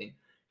 if anything.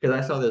 Because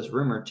I saw this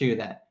rumor too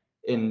that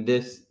in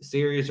this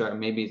series, or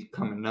maybe it's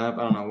coming up,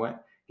 I don't know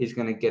what, he's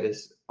gonna get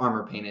his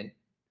armor painted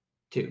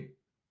too.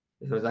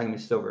 So it's not gonna be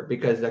silver,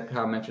 because that's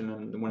how I mentioned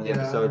in one of the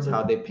episodes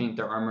how they paint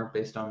their armor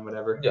based on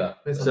whatever. Yeah.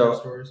 Based on So their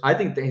stories. I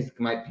think that he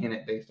might paint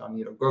it based on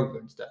Grogu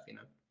and stuff,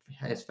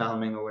 his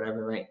founding or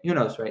whatever, right? Who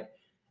knows, right?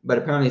 But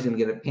apparently he's gonna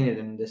get it painted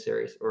in this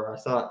series. Or I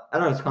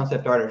don't know if it's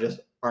concept art or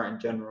just art in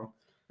general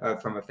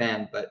from a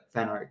fan, but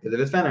fan art. Because if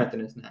it's fan art,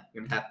 then it's not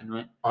gonna happen,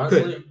 right?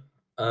 Honestly,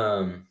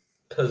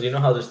 because you know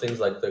how there's things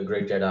like the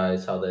Great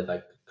Jedi's, how they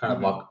like kind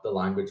of walk the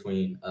line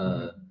between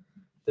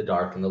the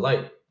dark and the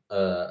light.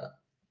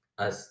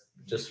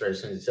 Just right as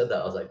soon as you said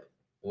that, I was like,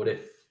 what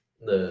if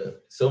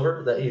the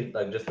silver that he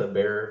like just the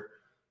bare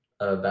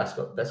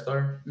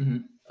Beskar?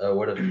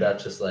 What if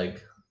that's just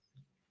like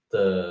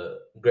the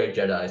Great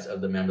Jedi's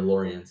of the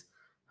Mandalorians?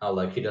 How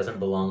like he doesn't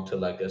belong to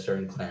like a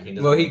certain clan.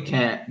 He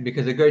can't,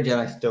 because the Great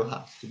Jedi still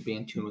has to be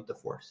in tune with the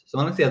Force. So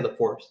unless he has the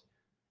Force,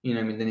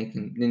 then he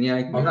can. Then yeah,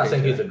 he can I'm not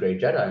saying Jedi. he's a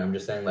Great Jedi. I'm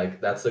just saying like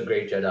that's the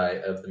Great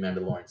Jedi of the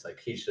Mandalorians. Like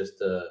he's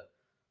just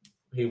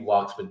he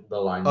walks with the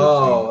line between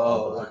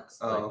all the lines.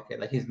 Okay,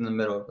 like he's in the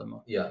middle of them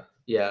all. Yeah.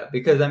 Yeah,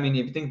 because if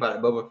you think about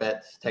it, Boba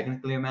Fett's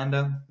technically a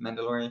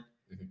Mandalorian,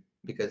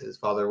 because his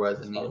father was,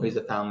 and he's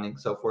a foundling,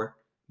 so forth.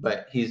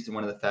 But he's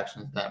one of the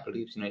factions that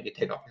believes, you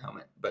take off your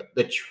helmet. But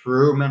the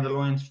true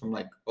Mandalorians from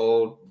like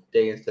old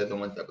days, they're the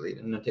ones that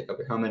believe, take off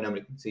your helmet,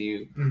 nobody can see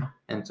you,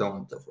 and so on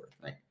and so forth,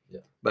 right?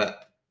 Yeah.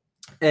 But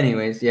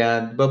anyways,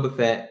 yeah, Boba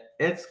Fett,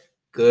 it's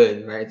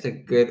good, right? It's a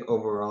good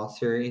overall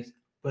series.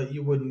 But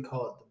you wouldn't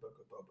call it the book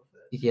of Boba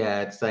Fett.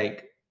 Yeah, it's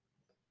like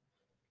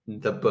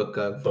the book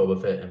of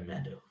Boba Fett and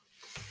Mando.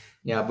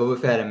 Yeah, Boba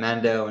Fett and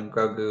Mando and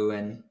Grogu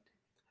and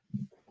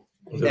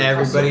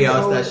everybody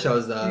else that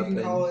shows up. You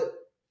can call it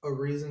a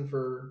reason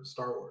for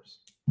Star Wars.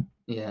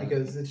 Yeah.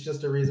 Because it's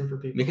just a reason for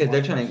people. Because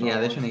they're trying to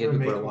get people to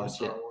making watch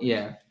Star it. Wars.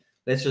 Yeah.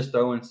 Let's just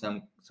throw in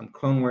some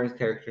Clone Wars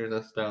characters.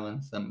 Let's throw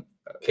in some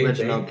Cade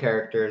original Bane.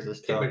 characters. Let's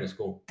Cade throw. Bane is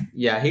cool.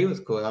 Yeah, he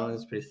was cool. That one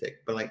was pretty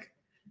sick. But like,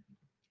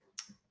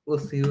 we'll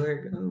see where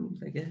it goes,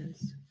 I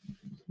guess.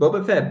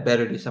 Boba Fett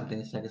better do something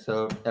this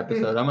episode. I'm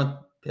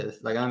gonna piss.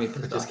 Like, I'm gonna be It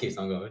pissed just off. keeps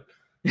on going.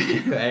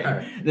 Right?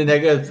 Alright. The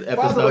next episode.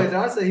 By the way, did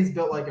I say he's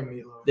built like a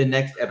meatloaf? The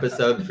next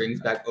episode brings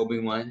back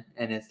Obi-Wan,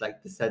 and it's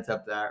like the sets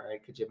up that,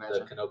 right? Could you The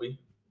imagine? Kenobi.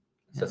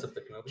 Sets up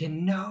the Kenobi.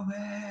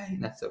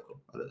 Kenobi. That's so cool.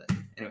 I love that.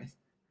 Anyways,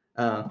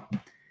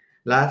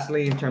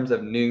 lastly, in terms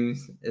of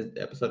news, is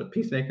the episode of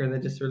Peacemaker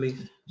that just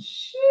released.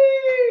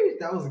 Sheesh,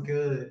 that was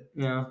good.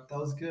 Yeah. That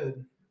was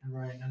good. And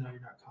Ryan, I know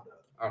you're not caught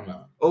up. I'm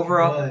not.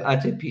 Overall, But-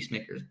 I'd say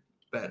Peacemaker's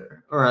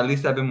better, or at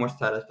least I've been more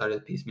satisfied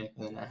with Peacemaker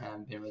than I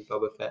have been with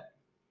Boba Fett.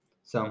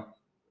 So,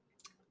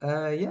 yeah,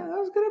 that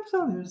was a good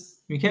episode.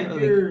 There's, You can't if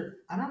really. you're-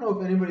 I don't know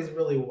if anybody's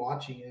really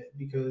watching it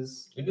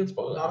because You can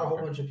spoil it. not a whole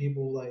bunch of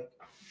people like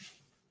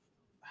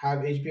have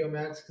HBO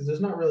Max because there's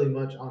not really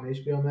much on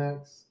HBO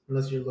Max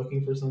unless you're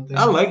looking for something.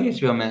 I like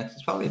HBO Max.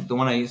 It's probably the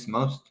one I use the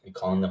most, You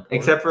calling them? poor?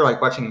 except for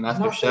like watching I'm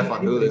Master not Chef saying on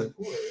anybody's Hulu.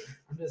 poor.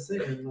 I'm just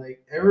saying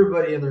like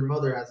everybody and their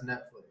mother has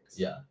Netflix.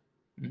 Yeah.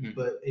 Mhm.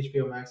 But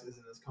HBO Max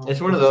isn't as common. It's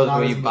one of There's those not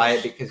where as you buy it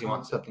much because you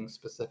want content. something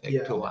specific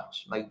Yeah. to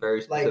watch, like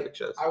very Like, specific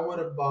shows. I would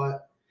have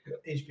bought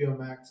HBO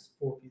Max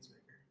for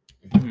Peacemaker.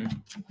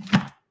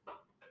 Mhm.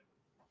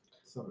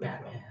 Something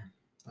like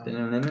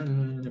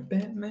that.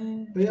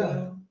 Batman. But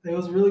yeah, it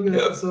was a really good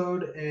Yep.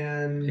 episode,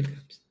 and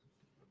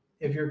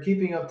if you're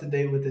keeping up to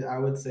date with it, I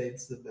would say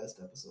it's the best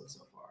episode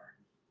so far.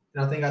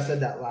 And I think I said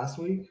that last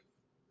week,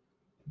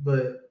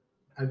 but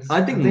I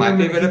think my I'm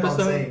gonna favorite keep on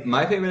episode. saying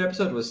My it. favorite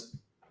episode was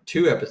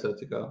 2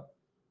 episodes ago,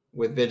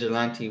 with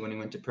Vigilante when he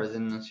went to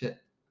prison and shit.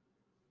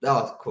 That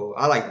was cool.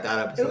 I like that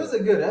episode. It was a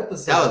good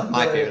episode. That was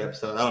my but- favorite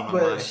episode. I don't know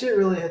But why. shit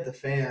really hit the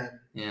fan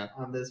Yeah.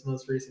 on this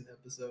most recent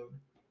episode,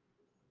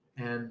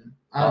 and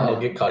I I'll don't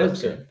know. get caught It up was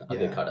soon. I'll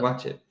Yeah. get caught up.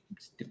 Watch it.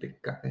 Stupid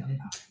cockhead.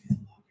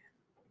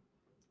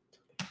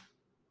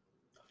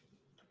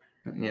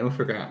 Yeah, we'll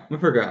figure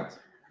out.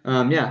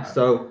 Yeah,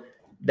 so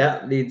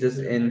that leads us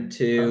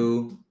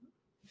into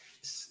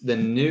the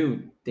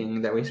new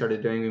thing that we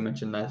started doing. We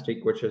mentioned last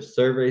week, which was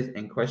surveys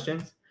and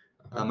questions.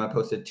 I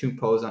posted 2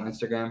 polls on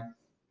Instagram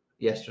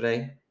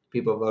yesterday.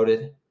 People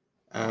voted.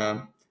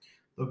 The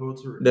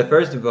votes are The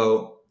first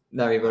vote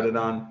that we voted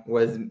on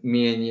was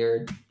me and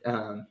your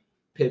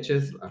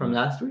pitches from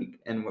last week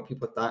and what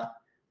people thought.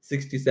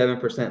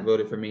 67%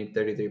 voted for me,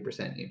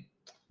 33% you.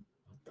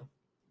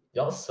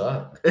 Y'all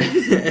suck.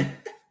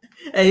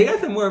 Hey, you got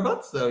some more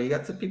votes though. You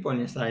got some people on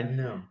your side.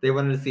 know. They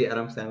wanted to see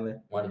Adam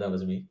Sandler. One of them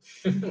was me.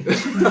 You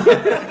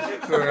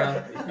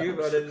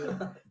voted.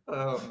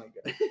 Oh my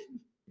god.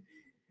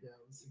 Yeah,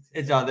 it was 16.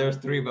 It's on. There was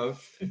 3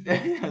 votes.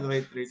 There's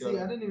only 3 See,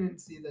 total. I didn't even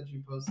see that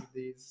you posted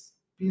these.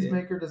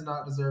 Peacemaker does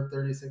not deserve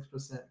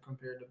 36%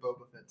 compared to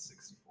Boba Fett's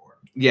 64.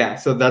 Yeah,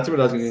 so that's what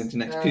I was going to get into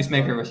next. That's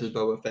Peacemaker fine. versus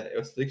Boba Fett. It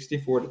was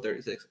 64 to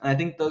 36. And I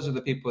think those are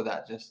the people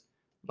that just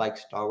like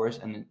Star Wars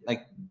and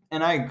like,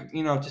 and I,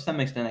 to some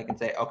extent I can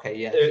say, okay,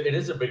 yeah, It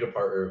is a bigger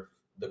part of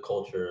the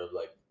culture of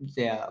like,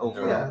 yeah,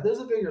 overall. Yeah, there's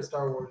a bigger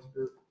Star Wars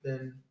group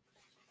than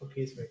a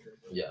Peacemaker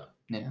group.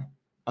 yeah.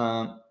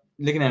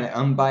 Looking at it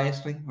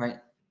unbiasedly, right?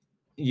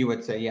 You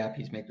would say, yeah,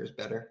 Peacemaker's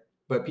better.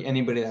 But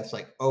anybody that's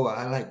like, oh,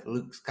 I like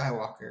Luke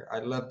Skywalker. I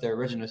love the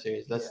original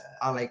series. Yeah.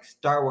 I like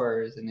Star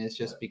Wars, and it's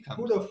just becomes.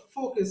 Who the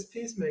fuck is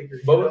Peacemaker?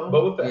 You Boba, know?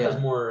 Boba Fett Yeah.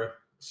 has more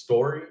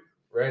story,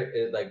 right?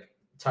 It like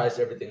ties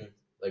everything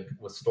like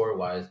with story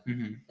wise,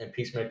 Mhm. and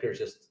Peacemaker is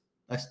just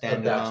a a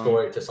standalone.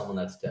 backstory to someone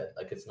that's dead.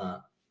 Like it's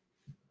not.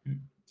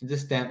 It's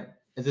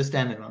a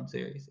standalone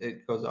series.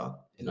 It goes off.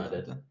 It's not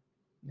dead.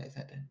 Yes,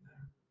 I did.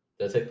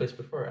 Does it take place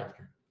before or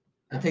after?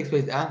 It takes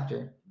place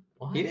after.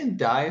 What? He didn't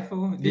die,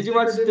 fool. Did you Peacemaker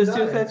watch the didn't die.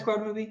 Suicide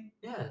Squad movie?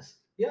 Yes.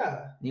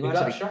 Yeah, You He watched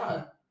got it?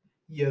 shot.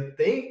 you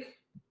think?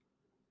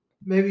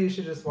 Maybe you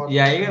should just watch.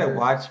 Yeah, you Peacemaker. gotta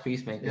watch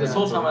Peacemaker. Yeah. This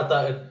whole time I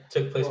thought it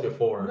took place Well,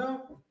 before.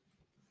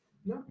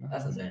 No,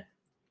 That's insane.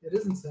 it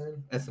is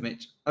insane.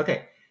 SMH.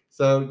 Okay,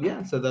 so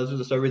yeah, so those are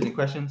the surveys and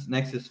questions.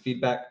 Next is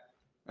feedback.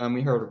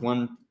 We heard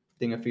one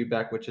thing of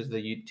feedback, which is the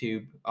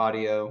YouTube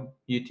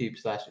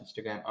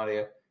 /Instagram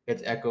audio.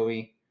 It's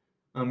echoey.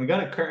 We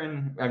got a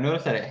curtain. I've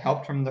noticed that it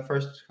helped from the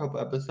first couple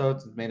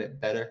episodes. It's made it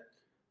better.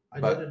 I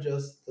But- did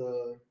adjust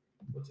the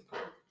what's it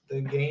called?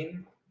 The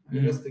gain. I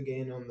adjust the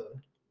gain on the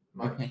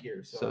mic Okay.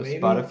 here. So, So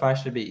maybe Spotify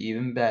should be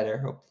even better,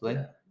 hopefully.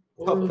 Yeah.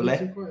 Or it'll be Hopefully.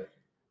 too quiet.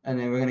 And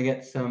then we're gonna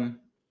get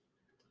some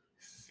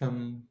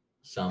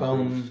Soundproof.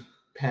 phone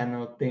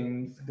panel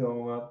things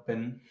go up,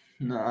 and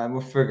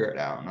we'll figure it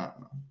out. I don't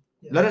know.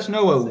 Yeah. Let us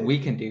know what Same. we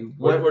can do.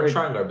 We're are-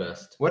 trying our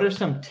best. What are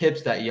some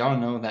tips that y'all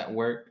know that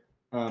work?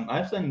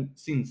 I've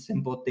seen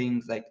simple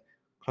things like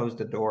close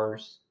the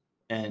doors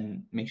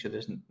and make sure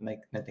there's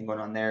like nothing going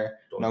on there.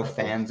 Door No closed.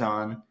 fans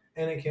on.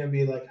 And it can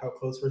be like how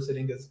close we're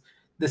sitting because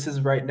this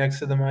is right next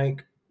to the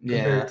mic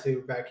Yeah. compared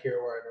to back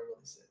here where I normally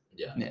sit.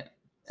 Yeah.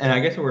 And I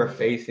guess we're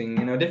facing,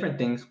 different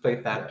things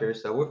play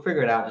factors. So we'll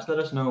figure it out. Just let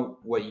us know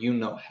what you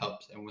know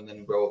helps, and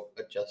then we'll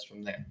adjust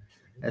from there.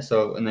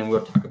 And then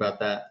we'll talk about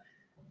that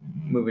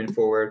moving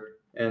forward.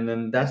 And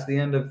then that's the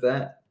end of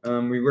that.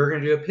 We were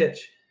gonna do a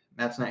pitch.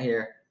 Matt's not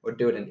here. We'll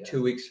do it in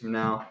 2 weeks from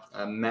now.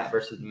 Matt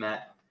versus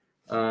Matt.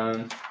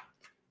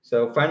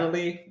 So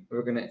finally,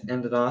 we're gonna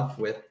end it off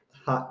with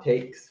hot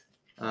takes.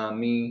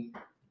 Me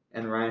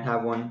and Ryan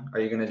have one. Are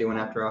you gonna do one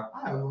after all?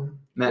 I have one.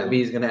 Matt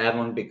B is gonna add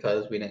one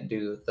because we didn't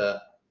do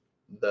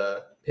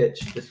the pitch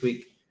this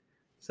week.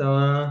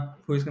 So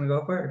who's gonna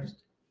go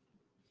first?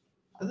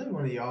 I think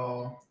one of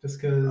y'all, just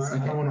because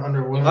Okay. I don't want to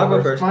underwhelm. I'll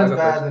go first. Mine's I'll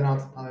go bad, first. then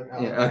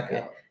I'll Yeah,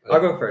 okay. I'll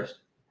go first.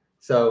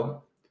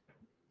 So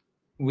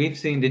we've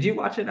seen. Did you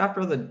watch it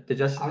after the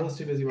Justice I League? was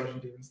too busy watching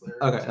Demon Slayer.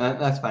 Okay,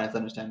 that's fine. It's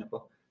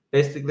understandable.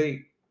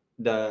 Basically,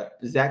 the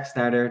Zack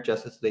Snyder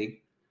Justice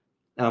League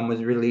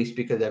was released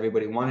because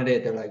everybody wanted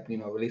it. They're like,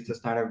 release the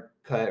Snyder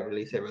cut,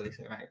 release it,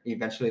 right?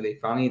 Eventually, they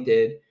finally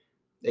did.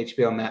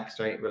 HBO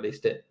Max, right,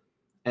 released it,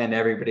 and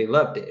everybody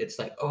loved it. It's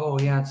like, oh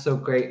yeah, it's so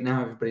great.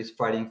 Now everybody's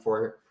fighting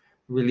for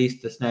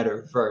release the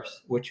Snyder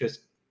verse, which was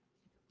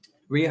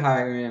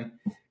rehire him,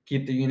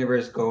 keep the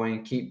universe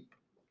going,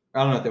 I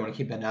don't know if they want to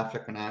keep Ben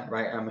Affleck or not,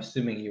 right? I'm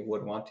assuming you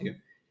would want to,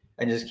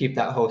 and just keep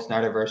that whole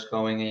Snyderverse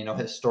going, and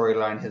his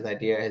storyline, his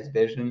idea, his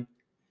vision.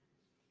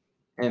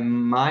 And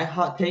my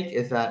hot take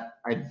is that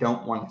I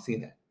don't want to see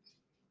that.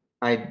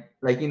 I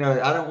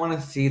don't want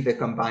to see the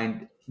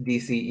combined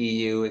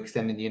DCEU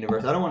extended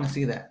universe. I don't want to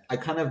see that. I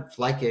kind of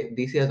like it.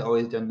 DC has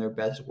always done their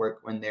best work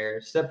when they're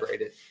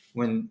separated,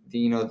 when the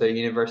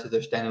universes are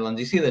standalones.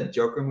 You see the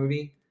Joker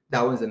movie?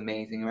 That was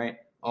amazing, right?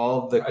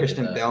 All the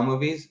Christian Bale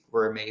movies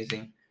were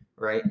amazing,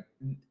 right?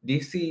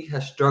 DC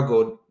has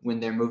struggled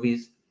when their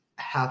movies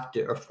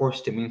are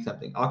forced to mean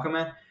something.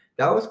 Aquaman,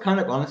 that was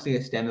kind of honestly a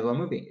standalone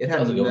movie. It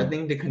had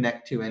nothing to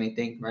connect to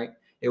anything, right?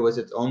 It was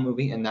its own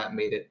movie, and that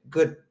made it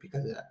good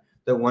because of that.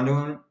 The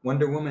Wonder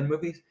Woman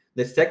movies,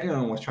 the second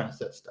one was trying to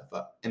set stuff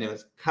up, and it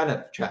was kind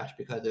of trash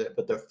because of it.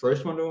 But the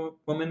first Wonder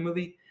Woman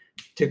movie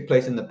took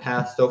place in the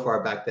past so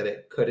far back that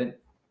it couldn't,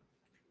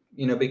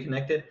 be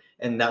connected,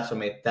 and that's what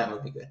made that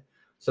movie good.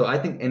 So I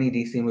think any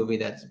DC movie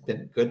that's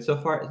been good so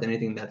far is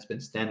anything that's been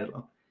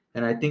standalone.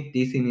 And I think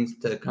DC needs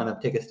to kind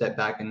of take a step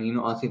back and,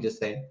 honestly just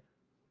say,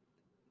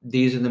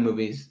 these are the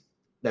movies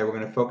that we're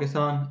going to focus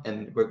on,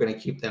 and we're going to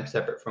keep them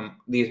separate from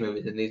these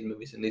movies and these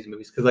movies and these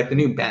movies. Because like the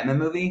new Batman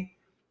movie,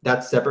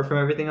 that's separate from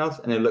everything else,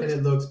 and it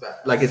looks bad.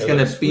 Like it's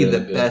going to be really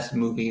the best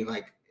movie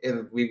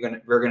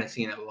we're going to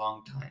see in a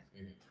long time.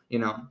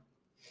 Mm-hmm.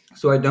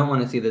 So I don't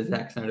want to see the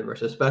Zack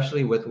Snyderverse,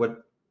 especially with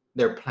what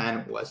their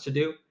plan was to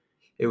do.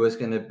 It was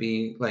going to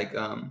be like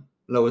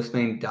Lois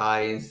Lane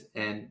dies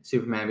and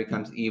Superman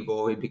becomes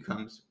evil. He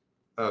becomes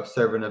a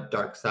servant of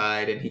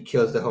Darkseid, and he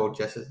kills the whole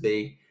Justice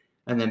League.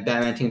 And then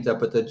Batman teams up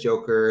with the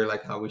Joker,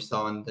 like how we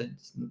saw in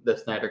the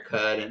Snyder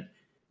Cut, and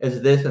it's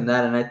this and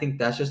that. And I think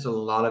that's just a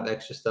lot of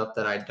extra stuff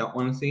that I don't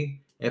want to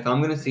see. If I'm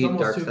going to see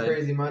Darkseid, too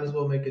crazy. Might as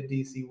well make a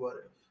DC what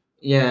if.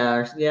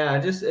 Yeah.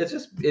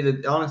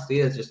 It honestly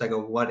is just like a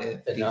what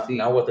if. And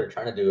now what they're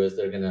trying to do is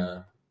they're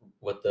gonna,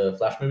 with the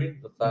Flash movie,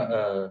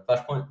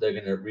 Flashpoint, they're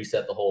gonna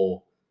reset the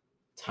whole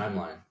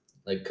timeline.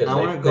 Like,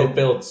 because they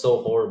failed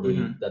so horribly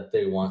that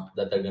they're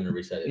going to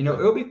reset it. It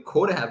would be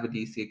cool to have a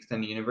DC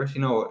extended universe,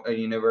 a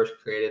universe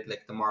created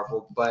like the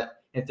Marvel.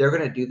 But if they're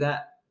going to do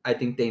that, I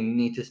think they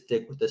need to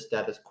stick with the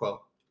status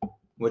quo,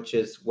 which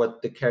is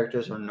what the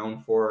characters are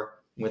known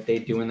for, what they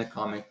do in the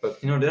comic books.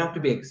 They don't have to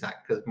be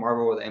exact, because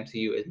Marvel or the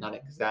MCU is not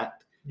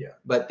exact. Yeah.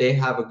 But they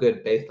have a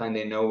good baseline.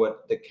 They know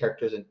what the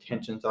characters'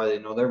 intentions are. They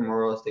know their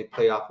morals. They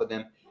play off of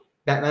them.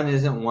 Batman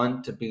isn't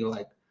one to be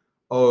like,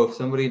 oh, if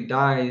somebody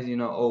dies,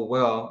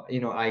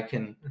 I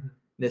can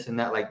this and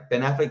that. Like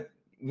Ben Affleck,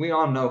 we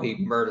all know he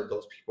murdered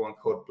those people in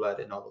cold blood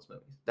in all those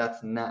movies.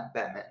 That's not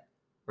Batman,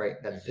 right?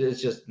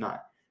 It's just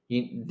not.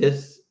 We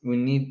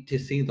need to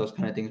see those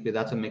kind of things, but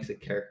that's what makes a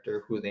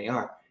character who they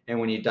are. And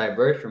when you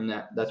diverge from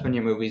that, that's when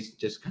your movies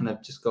just kind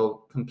of just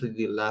go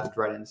completely left,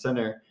 right, and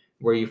center,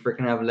 where you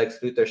freaking have Lex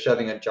Luthor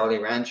shoving a Jolly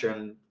Rancher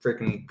in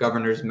freaking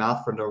governor's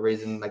mouth for no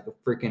reason, like a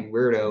freaking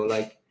weirdo,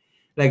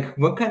 Like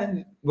what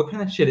kind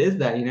of shit is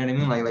that? You know what I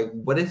mean? Like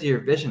what is your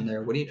vision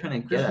there? What are you trying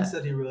to get Christian at?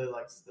 said he really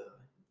likes the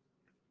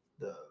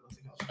what's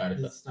it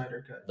called?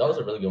 Snyder Cut. That was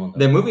a really good one.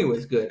 The movie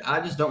was good. I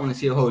just don't want to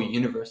see a whole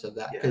universe of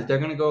that, because they're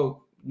gonna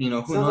go. Who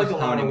Sounds knows like a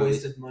how lot many of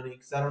movies? wasted money,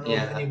 because I don't know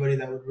of anybody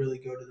that would really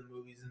go to the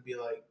movies and be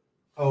like,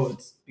 oh,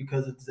 it's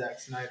because it's Zack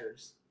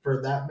Snyder's.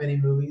 For that many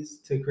movies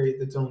to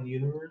create its own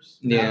universe,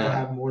 you have to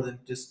have more than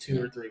just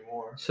 2 or 3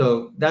 more.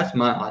 So that's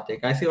my hot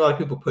take. I see a lot of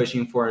people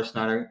pushing for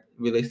a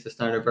release the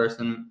Snyderverse,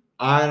 and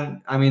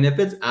I mean, if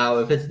it's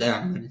out, if it's there,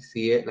 I'm gonna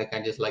see it. Like,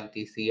 I just like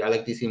DC. I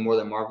like DC more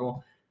than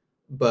Marvel,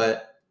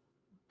 but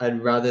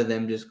I'd rather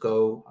them just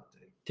go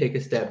take a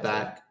step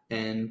back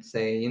and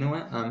say, you know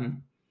what,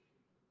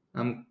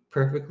 I'm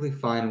perfectly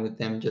fine with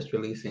them just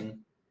releasing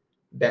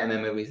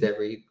Batman movies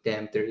every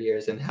damn 3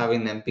 years and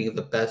having them be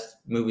the best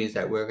movies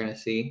that we're gonna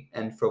see,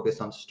 and focus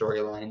on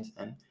storylines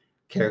and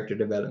character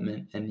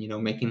development, and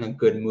making a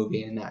good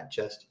movie and not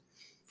just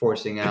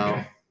forcing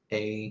out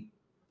a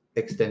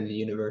extended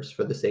universe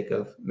for the sake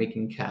of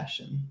making cash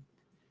and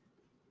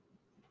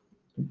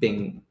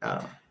being.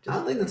 I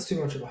don't think that's too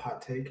much of a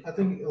hot take. I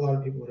think a lot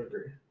of people would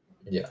agree.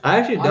 Yeah, I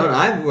actually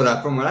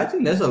don't. From what I've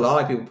seen, there's a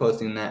lot of people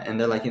posting that, and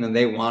they're like,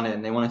 they want it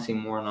and they want to see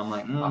more, and I'm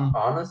like,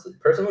 honestly,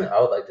 personally, I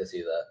would like to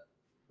see that.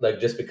 like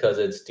just because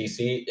it's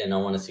DC, and I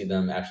want to see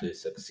them actually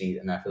succeed.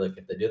 And I feel like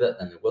if they do that,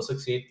 then they will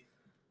succeed.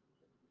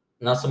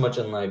 Not so much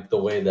in like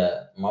the way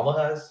that Marvel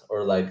has,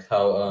 or like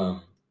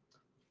how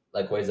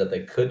like ways that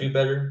they could do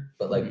better,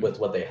 but like with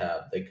what they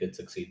have, they could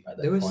succeed by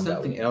that. There was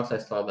something else I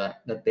saw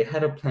that they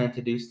had a plan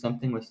to do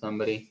something with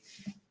somebody,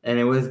 and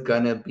it was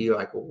gonna be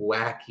like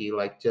wacky,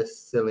 like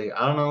just silly.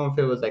 I don't know if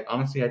it was like,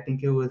 honestly, I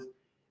think it was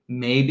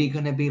maybe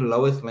gonna be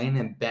Lois Lane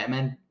and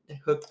Batman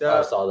hooked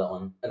up. I saw that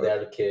one, and they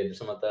had a kid or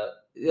something like that.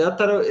 Yeah, I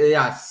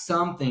thought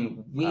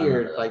something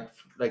weird, like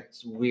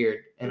it's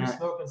weird. And I'm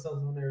smoking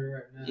something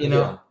there right now. You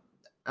know.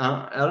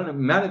 I don't know. It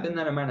might have been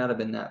that. It might not have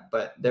been that.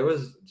 But there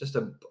was just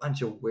a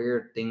bunch of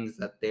weird things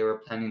that they were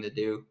planning to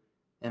do,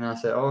 and I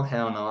said, "Oh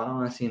hell no! I don't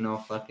want to see no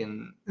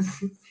fucking.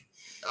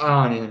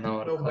 I don't even know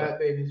what. No bat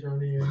babies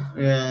around here.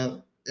 Yeah,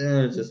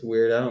 it was just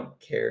weird. I don't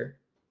care.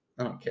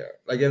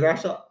 Like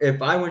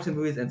if I went to the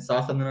movies and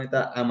saw something like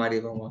that, I might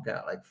even walk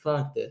out like,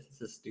 "Fuck this!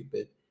 This is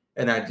stupid,"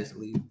 and I'd just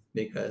leave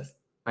because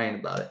I ain't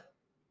about it.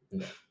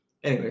 Yeah.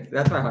 Anyway,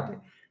 that's my hot take.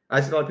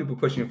 I see a lot of people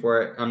pushing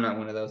for it. I'm not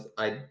one of those.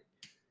 I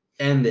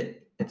end it.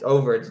 It's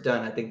over. It's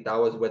done. I think that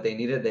was what they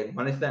needed. They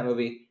wanted that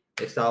movie.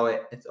 They saw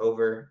it. It's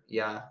over.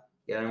 Yeah.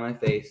 Get out of my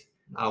face.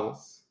 I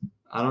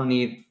don't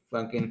need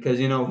fucking, because,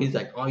 he's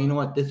like, oh, you know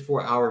what? This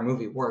 4-hour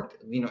movie worked.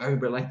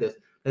 Everybody liked this.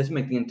 Let's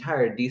make the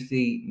entire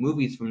DC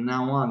movies from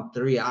now on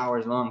 3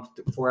 hours long,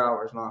 4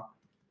 hours long.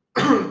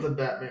 The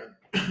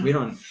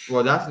Batman.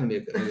 Well, that's going to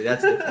be a good movie.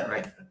 That's different,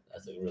 right?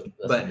 That's going to be really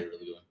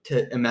good one.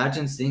 To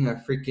imagine seeing a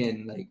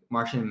freaking, like,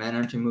 Martian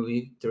Manhunter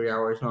movie 3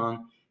 hours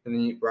long, and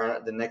then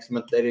the next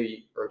month later,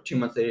 or 2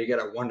 months later, you get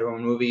a Wonder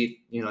Woman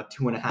movie,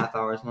 2.5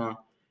 hours long.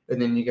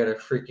 And then you get a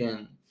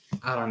freaking,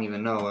 I don't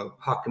even know, a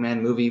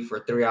Hawkman movie for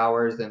 3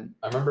 hours. And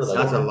I remember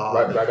that's a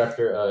lot. Right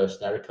after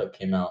Snyder Cut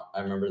came out,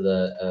 I remember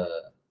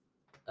that,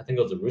 I think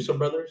it was the Russo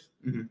brothers,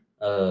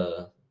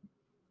 the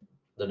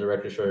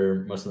directors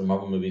for most of the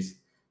Marvel movies.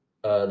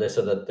 They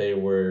said that they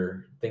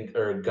were going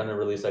to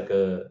release like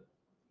a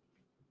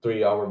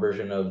 3-hour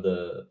version of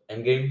the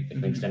Endgame,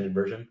 an extended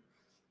version.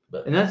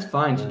 And that's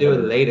fine to do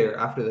it later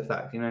after the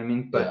fact, you know what I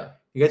mean?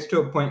 But it gets to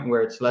a point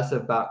where it's less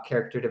about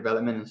character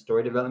development and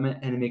story development,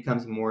 and it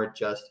becomes more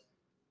just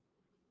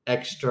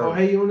extra. Oh,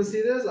 hey, you want to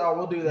see this? Oh,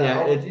 we'll do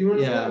that. Yeah, you want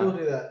to see that? We'll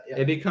do that. Yeah.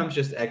 It becomes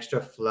just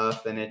extra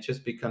fluff, and it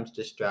just becomes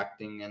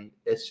distracting, and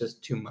it's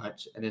just too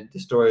much, and the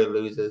story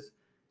loses.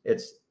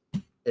 It's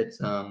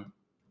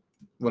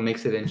what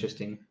makes it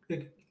interesting.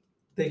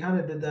 They kind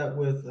of did that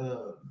with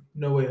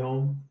No Way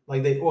Home.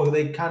 Like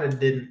they kind of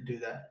didn't do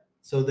that.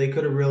 So they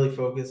could have really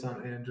focused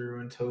on Andrew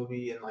and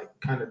Toby and like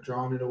kind of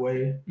drawn it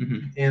away.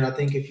 Mm-hmm. And I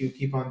think if you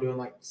keep on doing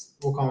like,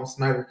 we'll call them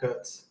Snyder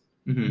cuts,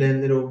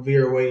 then it'll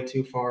veer away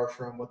too far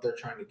from what they're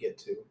trying to get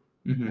to.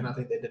 And I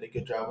think they did a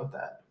good job with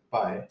that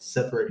by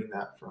separating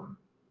that from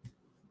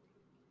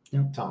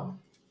Tom.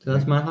 So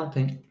that's my hot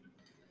take.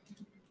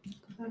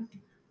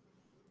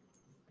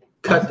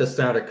 Cut the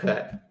Snyder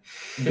cut.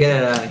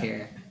 Get it out of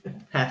here.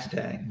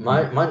 Hashtag.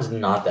 Mine's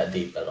not that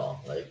deep at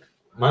all. Like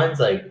mine's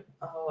like,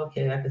 oh,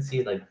 okay, I can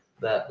see like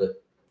that,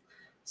 but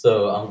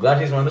so I'm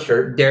glad he's wearing the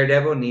shirt.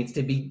 Daredevil needs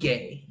to be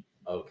gay.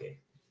 Okay.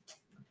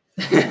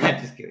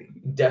 Just kidding.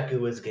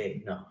 Deku is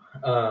gay.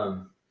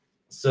 No.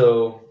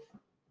 So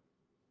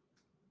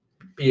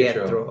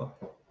Pietro.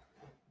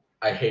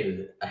 I hated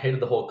it. I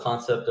hated the whole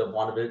concept of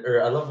WandaVision.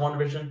 Or I love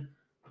WandaVision,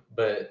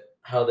 but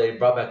how they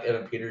brought back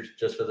Evan Peters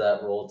just for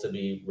that role to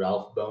be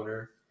Ralph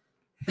Boner.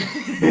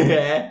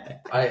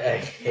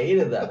 I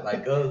hated that.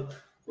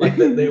 Like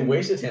they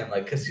wasted him,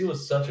 like, because he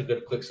was such a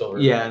good Quicksilver.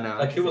 Yeah, no.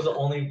 Like he was the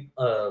only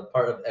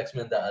part of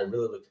X-Men that I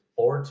really looked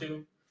forward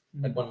to,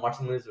 like when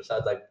watching the movies.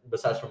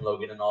 Besides from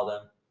Logan and all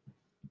them.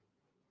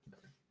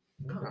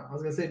 I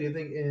was gonna say, do you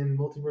think in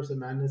Multiverse of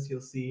Madness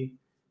you'll see,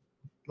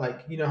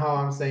 like, how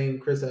I'm saying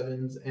Chris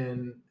Evans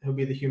and he'll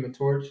be the Human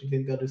Torch? You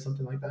think they'll do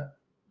something like that?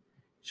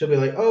 She'll be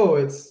like, "Oh,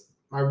 it's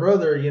my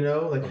brother,"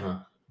 like.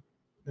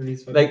 And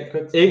he's like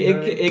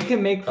it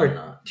can make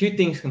for two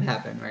things can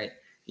happen, right?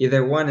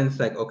 Either one, it's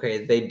like,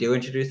 okay, they do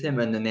introduce him,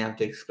 and then they have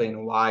to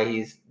explain why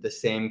he's the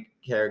same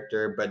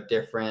character but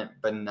different,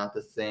 but not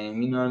the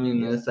same. You know what I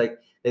mean? Yeah. It's like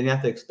they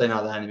have to explain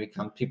all that, and it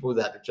becomes people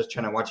that are just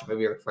trying to watch a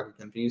movie are fucking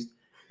confused.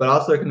 But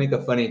also, it can make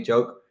a funny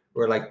joke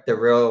where like the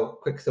real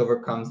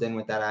Quicksilver comes in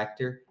with that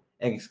actor,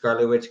 and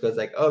Scarlet Witch goes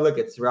like, "Oh, look,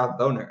 it's Ralph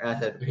Boner," and I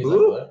said,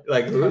 "Who?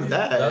 Like, who's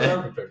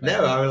that?"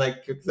 No, I was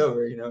like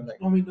Quicksilver. Like,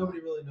 I mean, nobody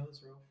really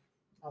knows Ralph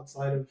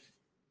outside of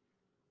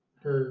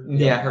her.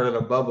 Yeah, her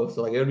little bubble.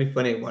 So like, it would be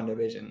funny if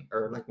WandaVision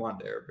or like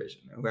Wanda or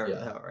Vision or whoever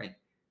the hell, right?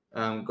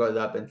 Goes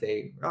up and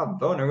say, "Ralph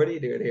Boner, what are you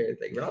doing here?"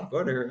 It's like, "Ralph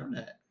Boner, I'm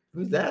not.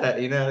 Who's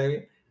that?" You know what I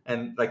mean?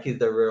 And like, he's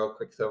the real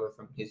Quicksilver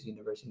from his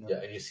universe.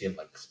 Yeah, and you see him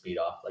like speed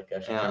off, like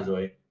as she turns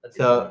away.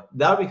 So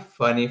that would be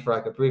funny for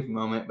like a brief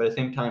moment, but at the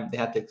same time, they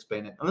have to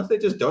explain it. Unless they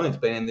just don't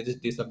explain it, and they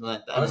just do something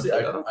like that. Honestly,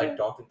 I don't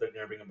think they're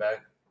gonna bring him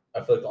back.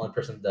 I feel like the only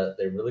person that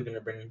they're really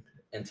gonna bring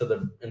into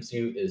the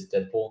MCU is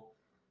Deadpool.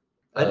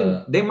 I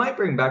think they might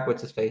bring back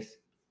what's his face.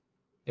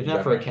 If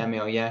not for a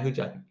cameo, yeah. Who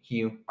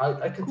Hugh?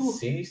 I could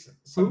see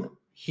something.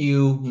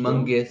 Hugh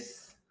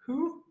Mungus.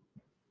 Who?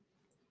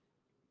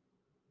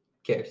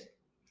 cares?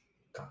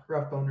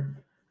 Rough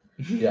boner.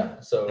 Yeah.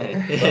 So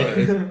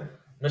Boner,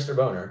 Mr.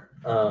 Boner.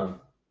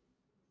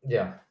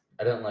 Yeah,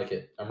 I didn't like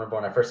it. I remember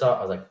when I first saw it,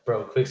 I was like,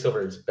 bro,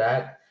 Quicksilver is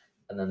back.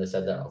 And then they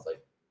said that, I was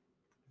like,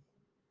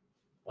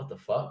 what the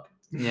fuck?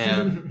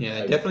 Yeah, it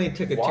Like, definitely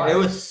took a turn. why? It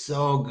was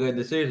so good.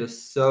 The series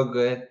was so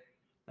good,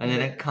 and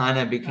then it kind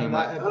of became And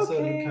like that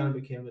episode okay. kind of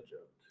became a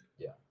joke.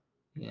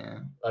 Yeah,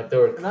 Like they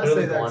were And I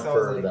clearly say that going 'cause I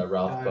was for like, that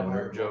Ralph die Boner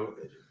hard joke.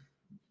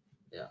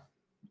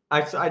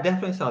 WandaVision. I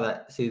definitely saw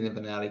that season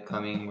finale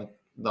coming with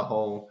the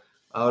whole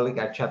oh look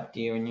I trapped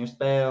you in your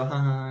spell,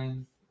 huh?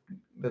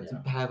 Let's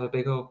have a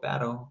big old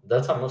battle.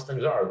 That's how most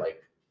things are.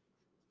 Like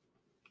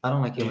I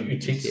don't like it when you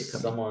teach see it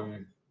coming.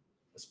 someone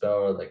a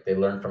spell, like they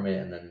learn from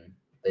it and then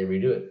they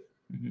redo it.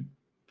 Mm-hmm.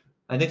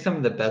 I think some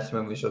of the best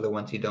movies are the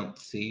ones you don't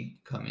see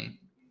coming.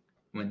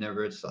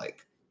 Whenever it's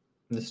like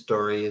the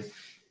story is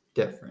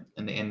different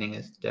and the ending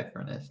is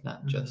different. It's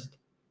not just.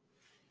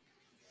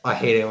 I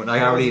hate it when When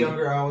I was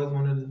younger, I always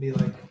wanted to be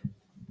like.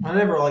 I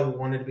never like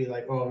wanted to be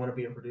like, oh, I want to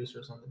be a producer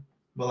or something.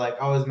 But like,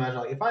 I always imagine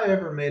like if I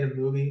ever made a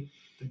movie,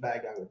 the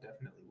bad guy would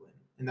definitely win,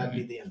 and that'd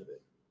be the end of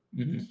it.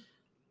 Mm-hmm.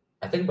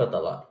 I think about that a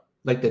lot.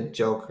 Like the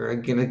Joker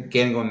again,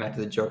 going back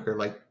to the Joker.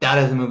 Like that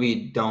is a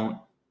movie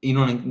you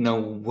don't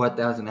know what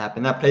that was gonna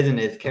happen. That plays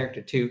into his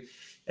character too,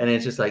 and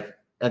it's just like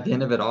at the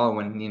end of it all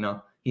when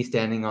he's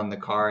standing on the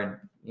car and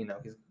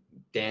he's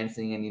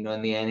dancing and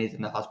in the end he's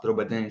in the hospital,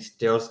 but then he's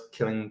still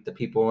killing the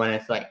people, and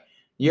it's like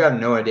you have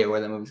no idea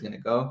where the movie's gonna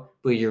go,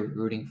 but you're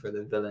rooting for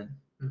the villain.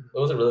 It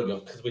was a really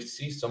good because we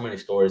see so many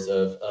stories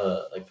of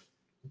like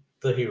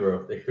the hero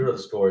of the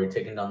story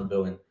taking down the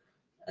villain,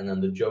 and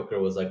then the Joker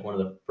was like one of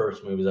the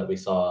first movies that we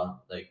saw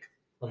like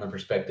from the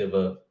perspective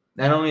of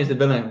not only is the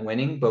villain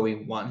winning, but we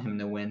want him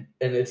to win.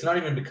 And it's not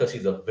even because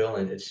he's a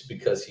villain; it's just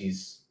because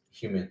he's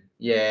human.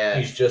 Yeah,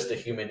 he's just a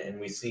human, and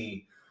we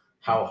see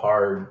how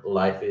hard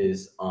life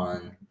is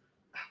on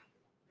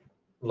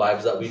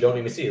lives that we don't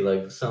even see,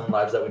 like some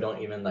lives that we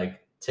don't even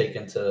like take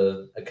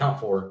into account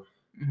for.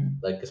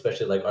 Like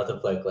especially like Arthur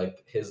Fleck,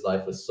 like his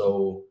life was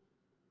so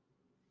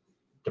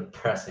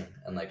depressing,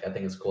 and like I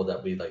think it's cool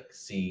that we like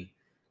see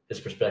his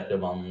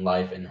perspective on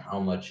life and how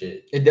much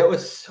it dealt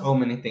with so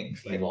many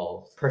things,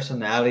 evolves. Like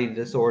personality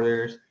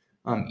disorders,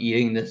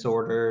 eating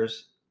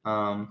disorders,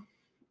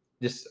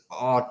 just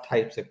all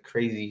types of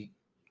crazy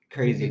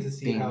you get to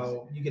see things.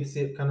 how you get to see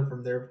it kind of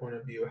from their point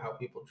of view, how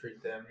people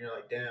treat them. You're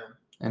like, damn,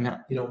 and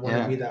you don't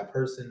want to be that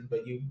person,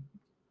 but you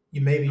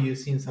maybe you've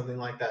seen something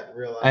like that in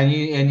real life. And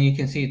you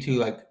can see too,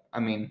 like I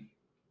mean,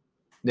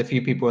 the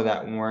few people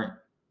that weren't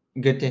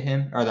good to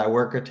him or that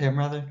were good to him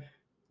rather,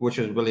 which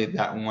was really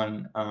that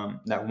one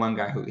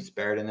guy who he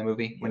spared in the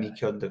movie when he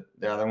killed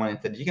the other one and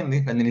said you can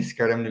leave, and then he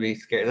scared him to be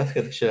scared. That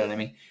scared the shit out of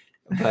me.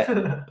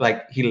 But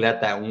like he let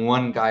that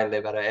one guy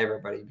live out of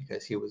everybody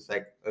because he was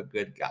like a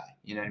good guy.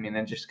 You know what I mean?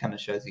 That just kind of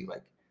shows you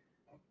like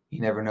you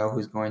never know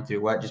who's going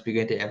through what. Just be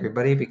good to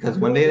everybody because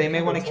one day they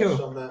may want to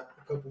kill. On that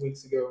a couple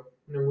weeks ago,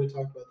 whenever we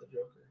talked about the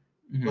Joker,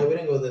 like we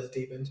didn't go this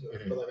deep into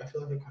it, but like I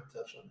feel like we kind of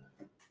touched on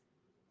that.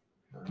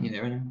 You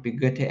never know. Be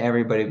good to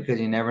everybody because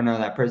you never know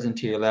that person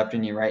to your left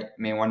and your right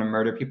may want to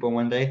murder people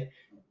one day,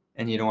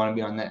 and you don't want to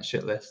be on that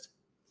shit list.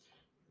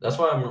 That's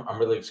why I'm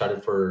really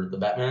excited for the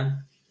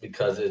Batman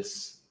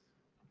because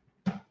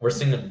we're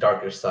seeing a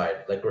darker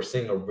side. Like we're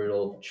seeing a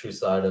real true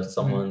side of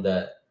someone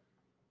that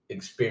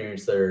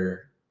experienced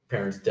their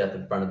parents' death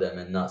in front of them,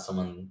 and not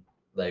someone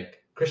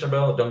like Christian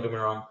Bale. Don't get me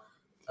wrong,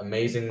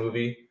 amazing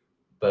movie,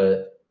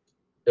 but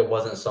it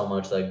wasn't so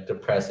much like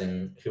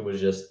depressing. He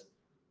was just,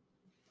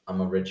 I'm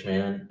a rich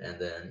man, and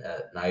then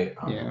at night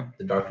I'm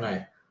the Dark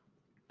Knight,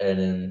 and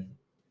then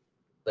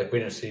like we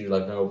didn't see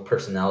like no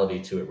personality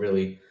to it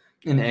really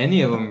in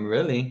any of them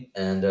really.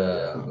 And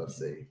I was about to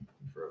say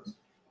he froze.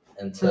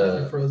 And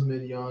he froze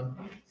mid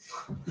yawn.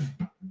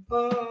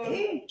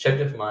 Check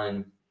if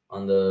mine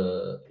on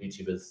the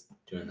YouTube is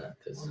doing that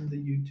because on the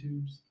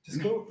YouTubes,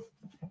 just go.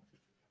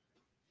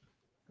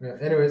 Yeah.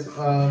 Anyways,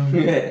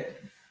 yeah,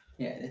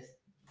 it is.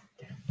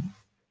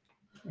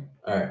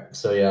 All right,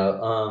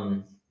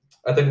 so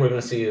I think we're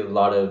gonna see a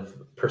lot of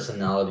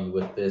personality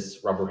with this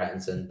Robert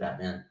Pattinson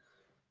Batman,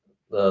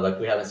 like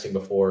we haven't seen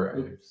before.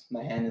 Oops,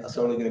 my hand is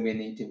totally gonna be in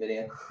the YouTube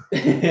video.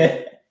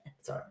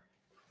 It's alright.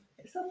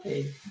 It's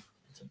okay.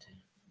 It's okay.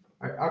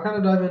 All right, I'll kind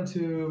of dive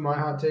into my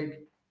hot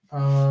take.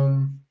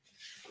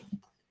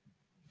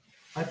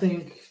 I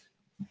think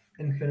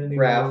Infinity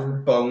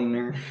War.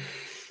 Boner.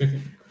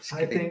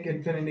 I think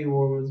Infinity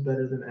War was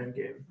better than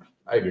Endgame.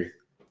 I agree.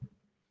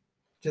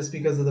 Just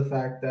because of the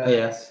fact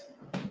that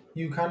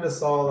you kind of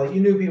saw, like, you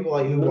knew people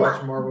like who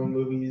watched Marvel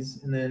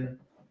movies, and then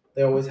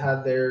they always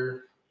had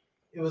it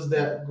was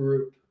that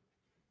group.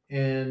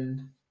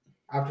 And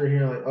after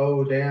hearing like,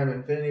 oh damn,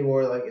 Infinity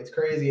War, like it's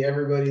crazy,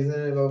 everybody's in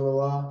it, blah blah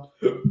blah.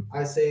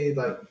 I say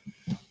like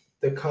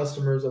the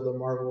customers of the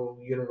Marvel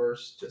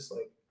universe just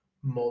like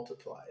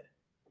multiplied.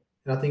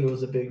 And I think it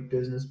was a big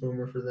business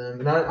boomer for them.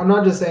 And I'm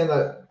not just saying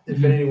that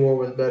Infinity War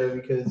was better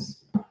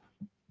because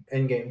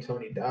Endgame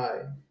Tony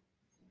died.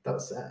 That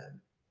was sad.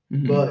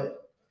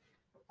 But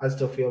I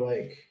still feel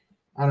like,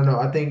 I don't know,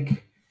 I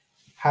think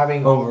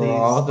having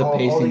Overall, the all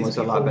pacing these was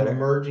a people lot better.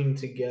 merging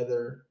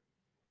together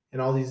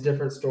and all these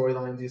different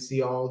storylines. You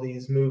see all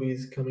these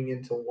movies coming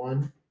into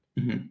one.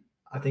 Mm-hmm.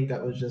 I think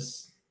that was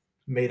just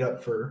made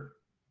up for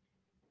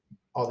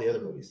all the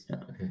other movies. Yeah.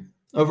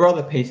 Overall,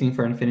 the pacing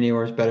for Infinity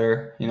War is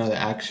better. You know, the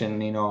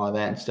action, you know, all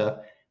that and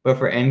stuff. But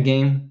for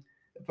Endgame,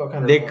 It felt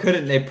kind of they rushed.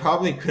 couldn't. They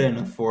probably couldn't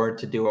afford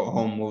to do a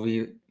whole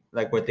movie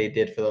like what they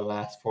did for the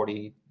last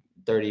 40,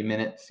 30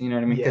 minutes. You know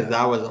what I mean? Because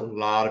that was a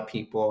lot of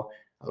people,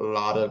 a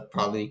lot of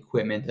probably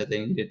equipment that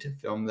they needed to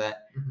film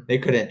that. Mm-hmm. They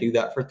couldn't do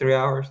that for 3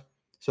 hours.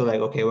 So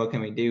like, okay, what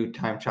can we do?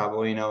 Time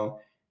travel, you know,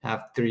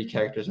 have 3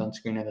 characters on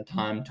screen at a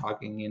time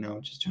talking, you know,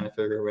 just trying to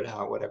figure it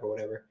out,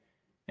 whatever.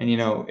 And, you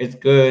know, it's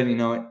good, you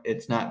know,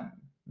 it's not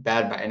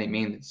bad by any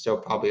means. It's still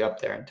probably up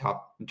there in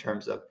top in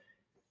terms of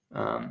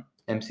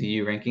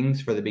MCU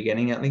rankings for the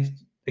beginning, at least.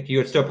 Like, you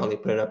would still probably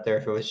put it up there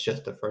if it was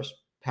just the first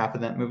half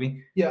of that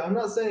movie. Yeah, I'm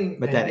not saying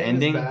But that Endgame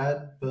ending, is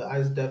bad, but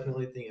I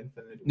definitely think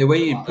Infinity the way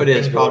War is a you lot put it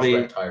is Infinity War's probably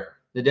ranked higher.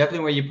 the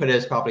definitely way you put it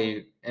is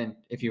probably, and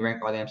if you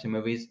rank all the MCU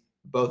movies,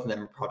 both of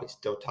them are probably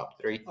still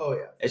top 3. Oh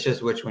yeah, It's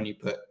just which one you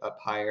put up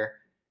higher.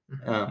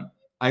 Mhm.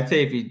 I'd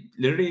say if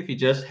you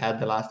just had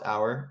the last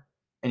hour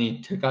and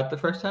you took out the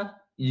first half,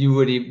 you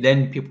would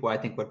then people I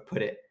think would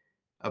put it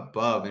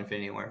above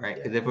Infinity War, right?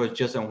 Because if it was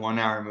just a 1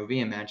 hour movie,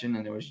 imagine,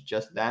 and it was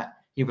just that,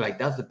 you'd be like,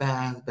 that's the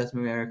best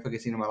movie I've ever fucking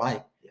seen in my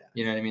life. Yeah.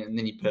 You know what I mean? And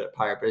then you put it up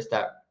higher, but it's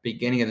that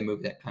beginning of the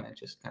movie that kind of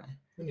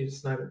we need a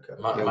Snyder cut.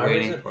 My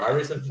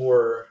reason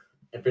for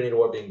Infinity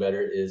War being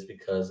better is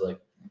because like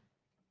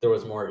there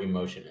was more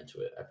emotion into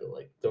it. I feel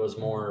like there was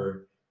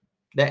more.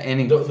 That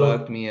ending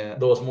fucked me up.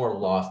 There was more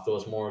lost. There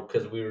was more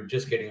because we were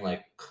just getting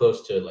like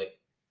close to like,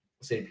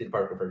 say Peter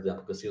Parker for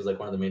example, because he was like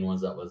one of the main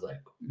ones that was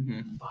like,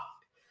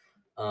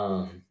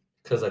 fuck.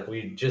 Because like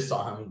we just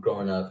saw him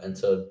growing up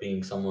into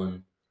being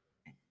someone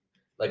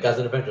like as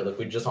an Avenger. Like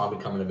we just saw him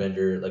become an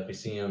Avenger. Like we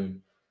see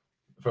him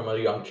from a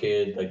young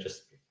kid, like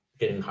just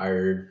getting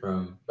hired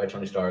by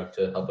Tony Stark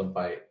to help him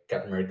fight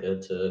Captain America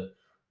to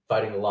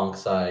fighting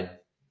alongside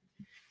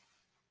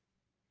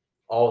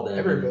all of them.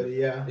 Everybody,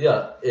 yeah.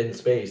 Yeah, in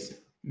space.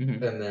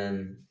 Mm-hmm. And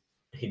then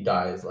he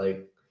dies.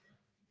 Like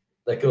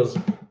it was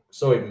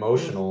so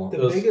emotional.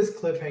 The biggest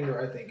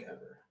cliffhanger I think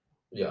ever.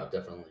 Yeah,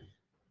 definitely.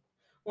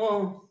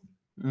 Well,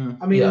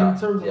 I mean, in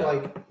terms of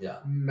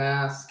like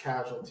mass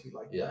casualty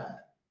like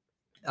that.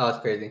 Oh, it's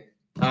crazy.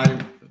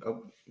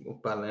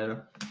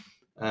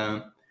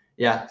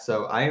 Yeah,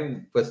 so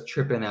I was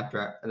tripping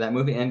after that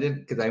movie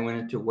ended because I went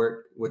into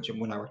work,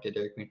 when I worked at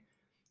Dairy Queen,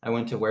 I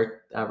went to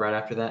work right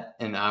after that,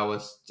 and I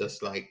was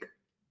just like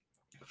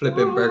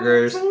flipping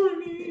burgers.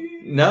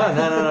 Tony. No,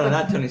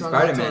 not Tony.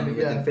 Spider-Man Tony,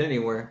 with Infinity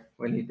War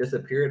when he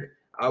disappeared.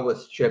 I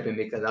was tripping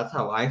because that's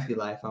how I see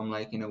life. I'm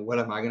like, you know, what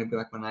am I gonna be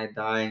like when I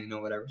die? You know,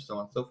 whatever, so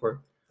on and so forth.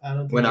 I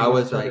don't think when I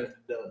was like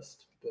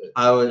dust, but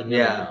I was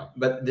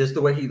but just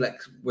the way he like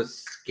was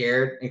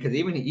scared, because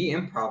even he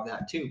improv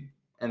that too,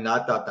 and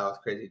I thought that was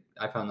crazy.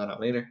 I found that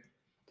out later,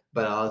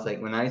 but I was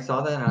like, when I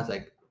saw that, I was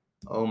like,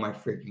 oh my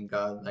freaking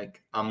god,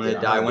 like I'm gonna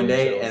die one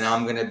day, and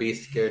I'm gonna be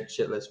scared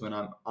shitless when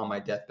I'm on my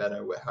deathbed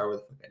or however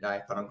the fuck I die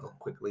if I don't go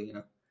quickly, you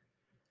know.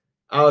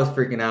 I was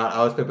freaking out.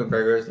 I was flipping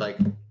burgers like.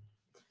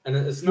 And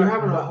you're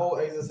having a whole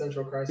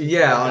existential crisis.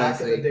 Yeah,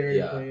 honestly. Back at the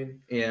Dairy Queen.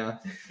 Yeah.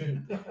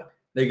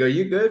 They go,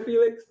 you good,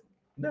 Felix?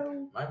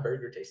 No. My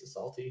burger tastes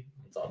salty.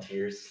 It's all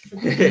tears.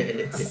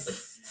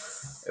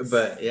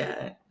 But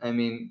yeah, I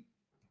mean,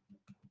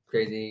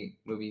 crazy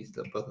movies,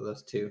 both of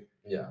those two.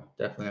 Yeah.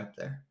 Definitely up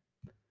there.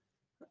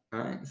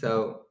 All right.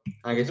 So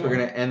I guess we're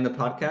going to end the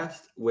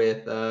podcast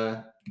with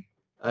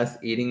us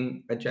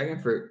eating a dragon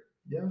fruit.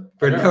 Yeah.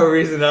 For no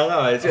reason at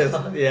all. It's just,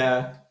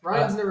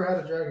 Ryan's never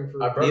had a dragon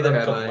fruit. I brought it a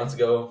couple months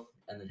ago,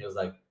 and then he was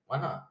like, why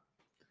not?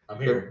 I'm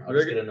here. I'll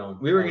just get it known.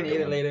 We were going to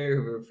eat it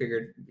later. We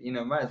figured, you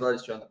know, might as well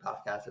just join the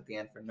podcast at the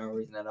end for no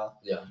reason at all.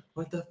 Yeah.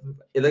 What the?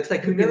 It looks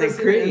like cookies and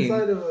cream.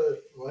 Inside of a,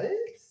 what?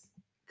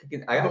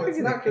 It's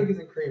not cookies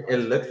and cream. It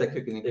looks like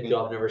cookies and cream. If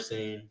y'all have never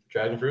seen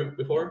dragon fruit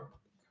before.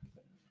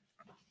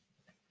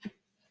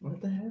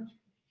 What the hell?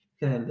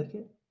 Can I lick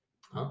it?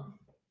 Huh?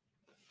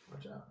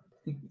 Watch out.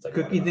 It's like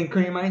cookies and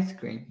cream ice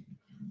cream.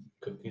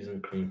 Cookies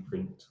and cream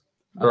fruit.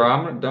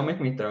 Bro, don't make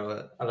me throw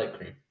it. I like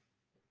cream.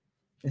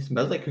 It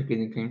smells like cookies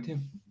and cream too.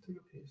 Take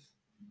a piece.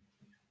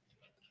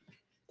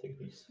 Take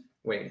a piece.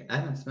 Wait, I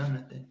haven't smelled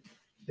nothing.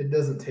 It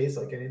doesn't taste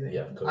like anything.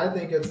 Yeah. Cool. I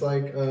think it's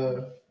like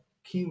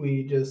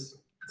kiwi. It's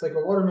like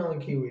a watermelon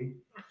kiwi.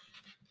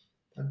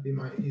 That'd be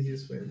my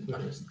easiest way to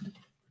put it.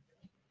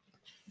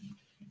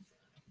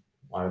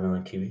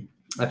 Watermelon kiwi.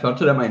 I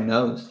felt it on my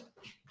nose.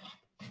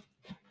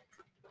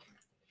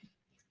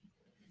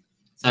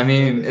 I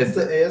mean, it's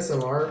the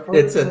ASMR part.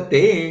 It's a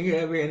thing.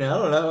 I mean, I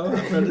don't know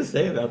what to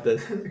say about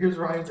this. Here's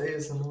Ryan's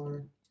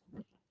ASMR.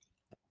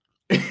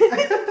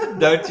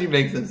 Don't you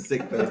make some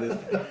sick faces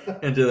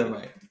into the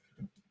mic.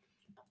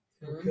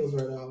 It peels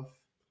right off.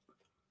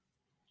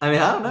 I mean,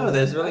 I don't know.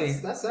 There's really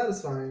that's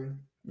satisfying.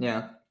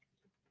 Yeah.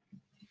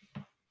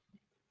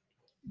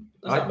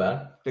 That's not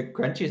bad. The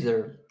crunchies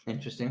are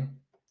interesting.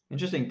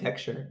 Interesting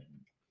texture.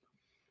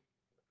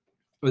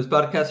 Was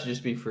podcast or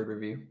just be food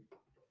review?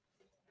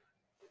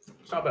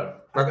 It's not bad.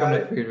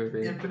 Recommend food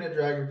review. Infinite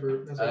dragon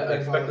fruit. That's what I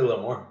expected a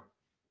little more.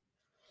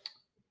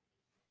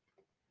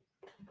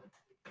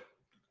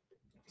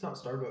 It's not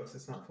Starbucks.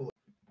 It's not full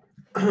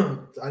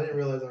of... I didn't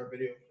realize our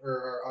video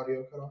or our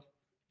audio cut off.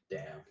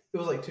 Damn. It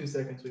was like 2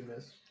 seconds we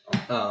missed.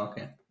 Oh,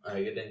 okay.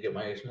 You didn't get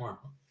my eggs more.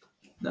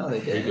 No,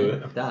 they didn't. do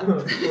it. Stop.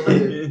 But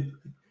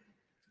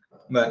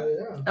But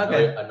yeah.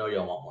 okay. I know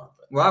y'all want more.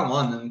 But... Well, I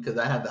won them because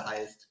I had the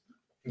highest.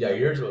 Yeah,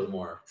 yours was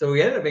more. So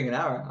we ended up being an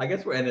hour. I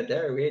guess we're ended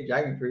there. We ate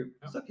dragon fruit.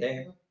 It's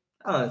okay.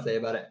 I don't know what to say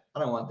about it. I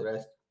don't want the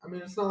rest. I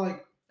mean, it's not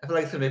like... I feel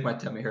like it's gonna make my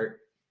tummy hurt.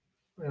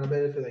 I mean, I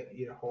bet if you like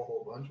eat a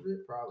whole bunch of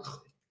it, probably.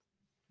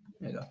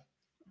 There you go.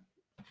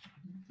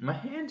 My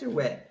hands are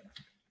wet.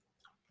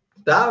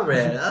 Stop,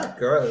 man. That's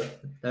gross.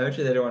 I bet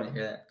you they don't want to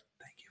hear that.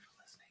 Thank you for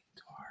listening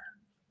to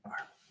our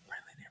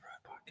friendly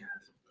neighborhood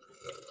podcast.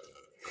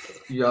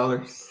 Y'all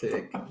are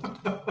sick.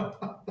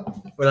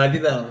 When I do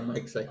that on the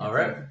mic second. All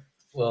right.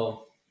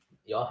 Well,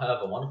 y'all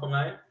have a wonderful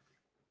night.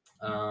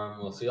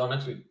 We'll see y'all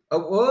next week. Oh,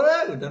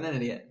 whoa, don't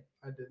end it yet.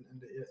 I didn't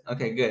end it yet.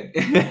 Okay, good.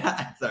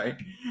 Sorry.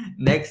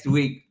 Next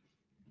week,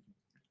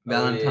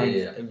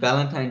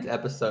 Valentine's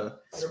episode.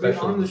 It'll be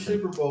on the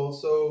Super Bowl,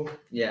 so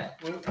Yeah,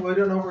 we don't know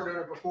if we're doing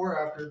it before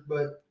or after,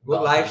 but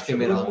we'll live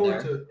stream it look on forward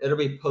there. to it. It'll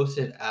be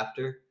posted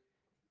after.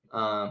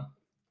 We're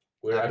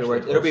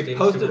Afterwards, actually it'll be hosting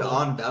posted Super Bowl.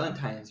 on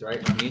Valentine's, right?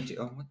 On YouTube.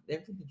 Oh, what?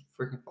 Everything's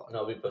freaking falling. No,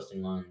 I'll be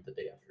posting on the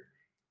day after.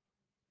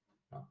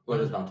 No, What when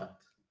is is Valentine's?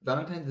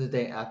 Valentine's is the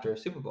day after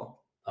Super Bowl.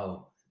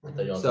 Oh, I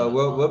thought y'all So said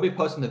we'll be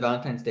posting the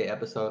Valentine's Day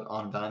episode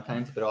on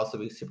Valentine's, but also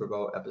be Super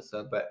Bowl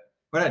episode. But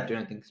we're not doing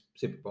anything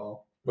Super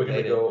Bowl. We're gonna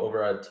related. go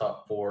over our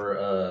top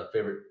 4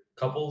 favorite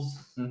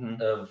couples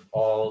of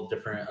all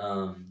different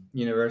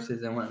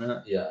Universes and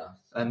whatnot. yeah.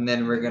 And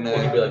then we're gonna.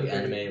 It could be like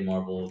anime,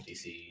 Marvel,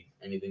 DC,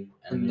 anything.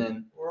 And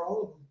then Or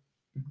all of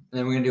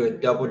them. we're gonna do a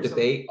double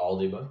debate. all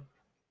the above.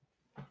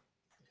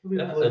 It'll be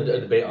Yeah, a a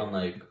debate on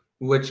like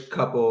Which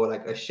couple,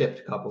 like a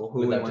shipped couple, who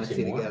We'd we like want to to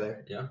see see more.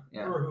 together. Yeah.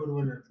 Yeah. Or who would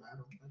win in a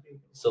battle. That'd be-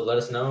 So let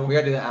us know. We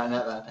gotta do that on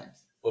that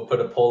Valentine's. We'll put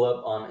a poll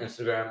up on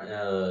Instagram.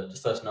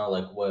 Just let us know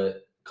like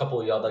what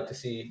couple y'all like to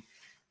see,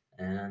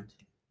 and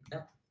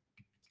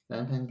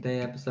Valentine's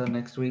Day episode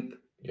next week.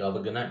 y'all have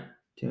a good night.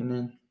 Tune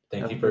in.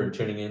 Thank Have you a for good-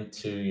 tuning in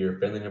to your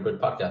Friendly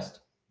Neighborhood podcast.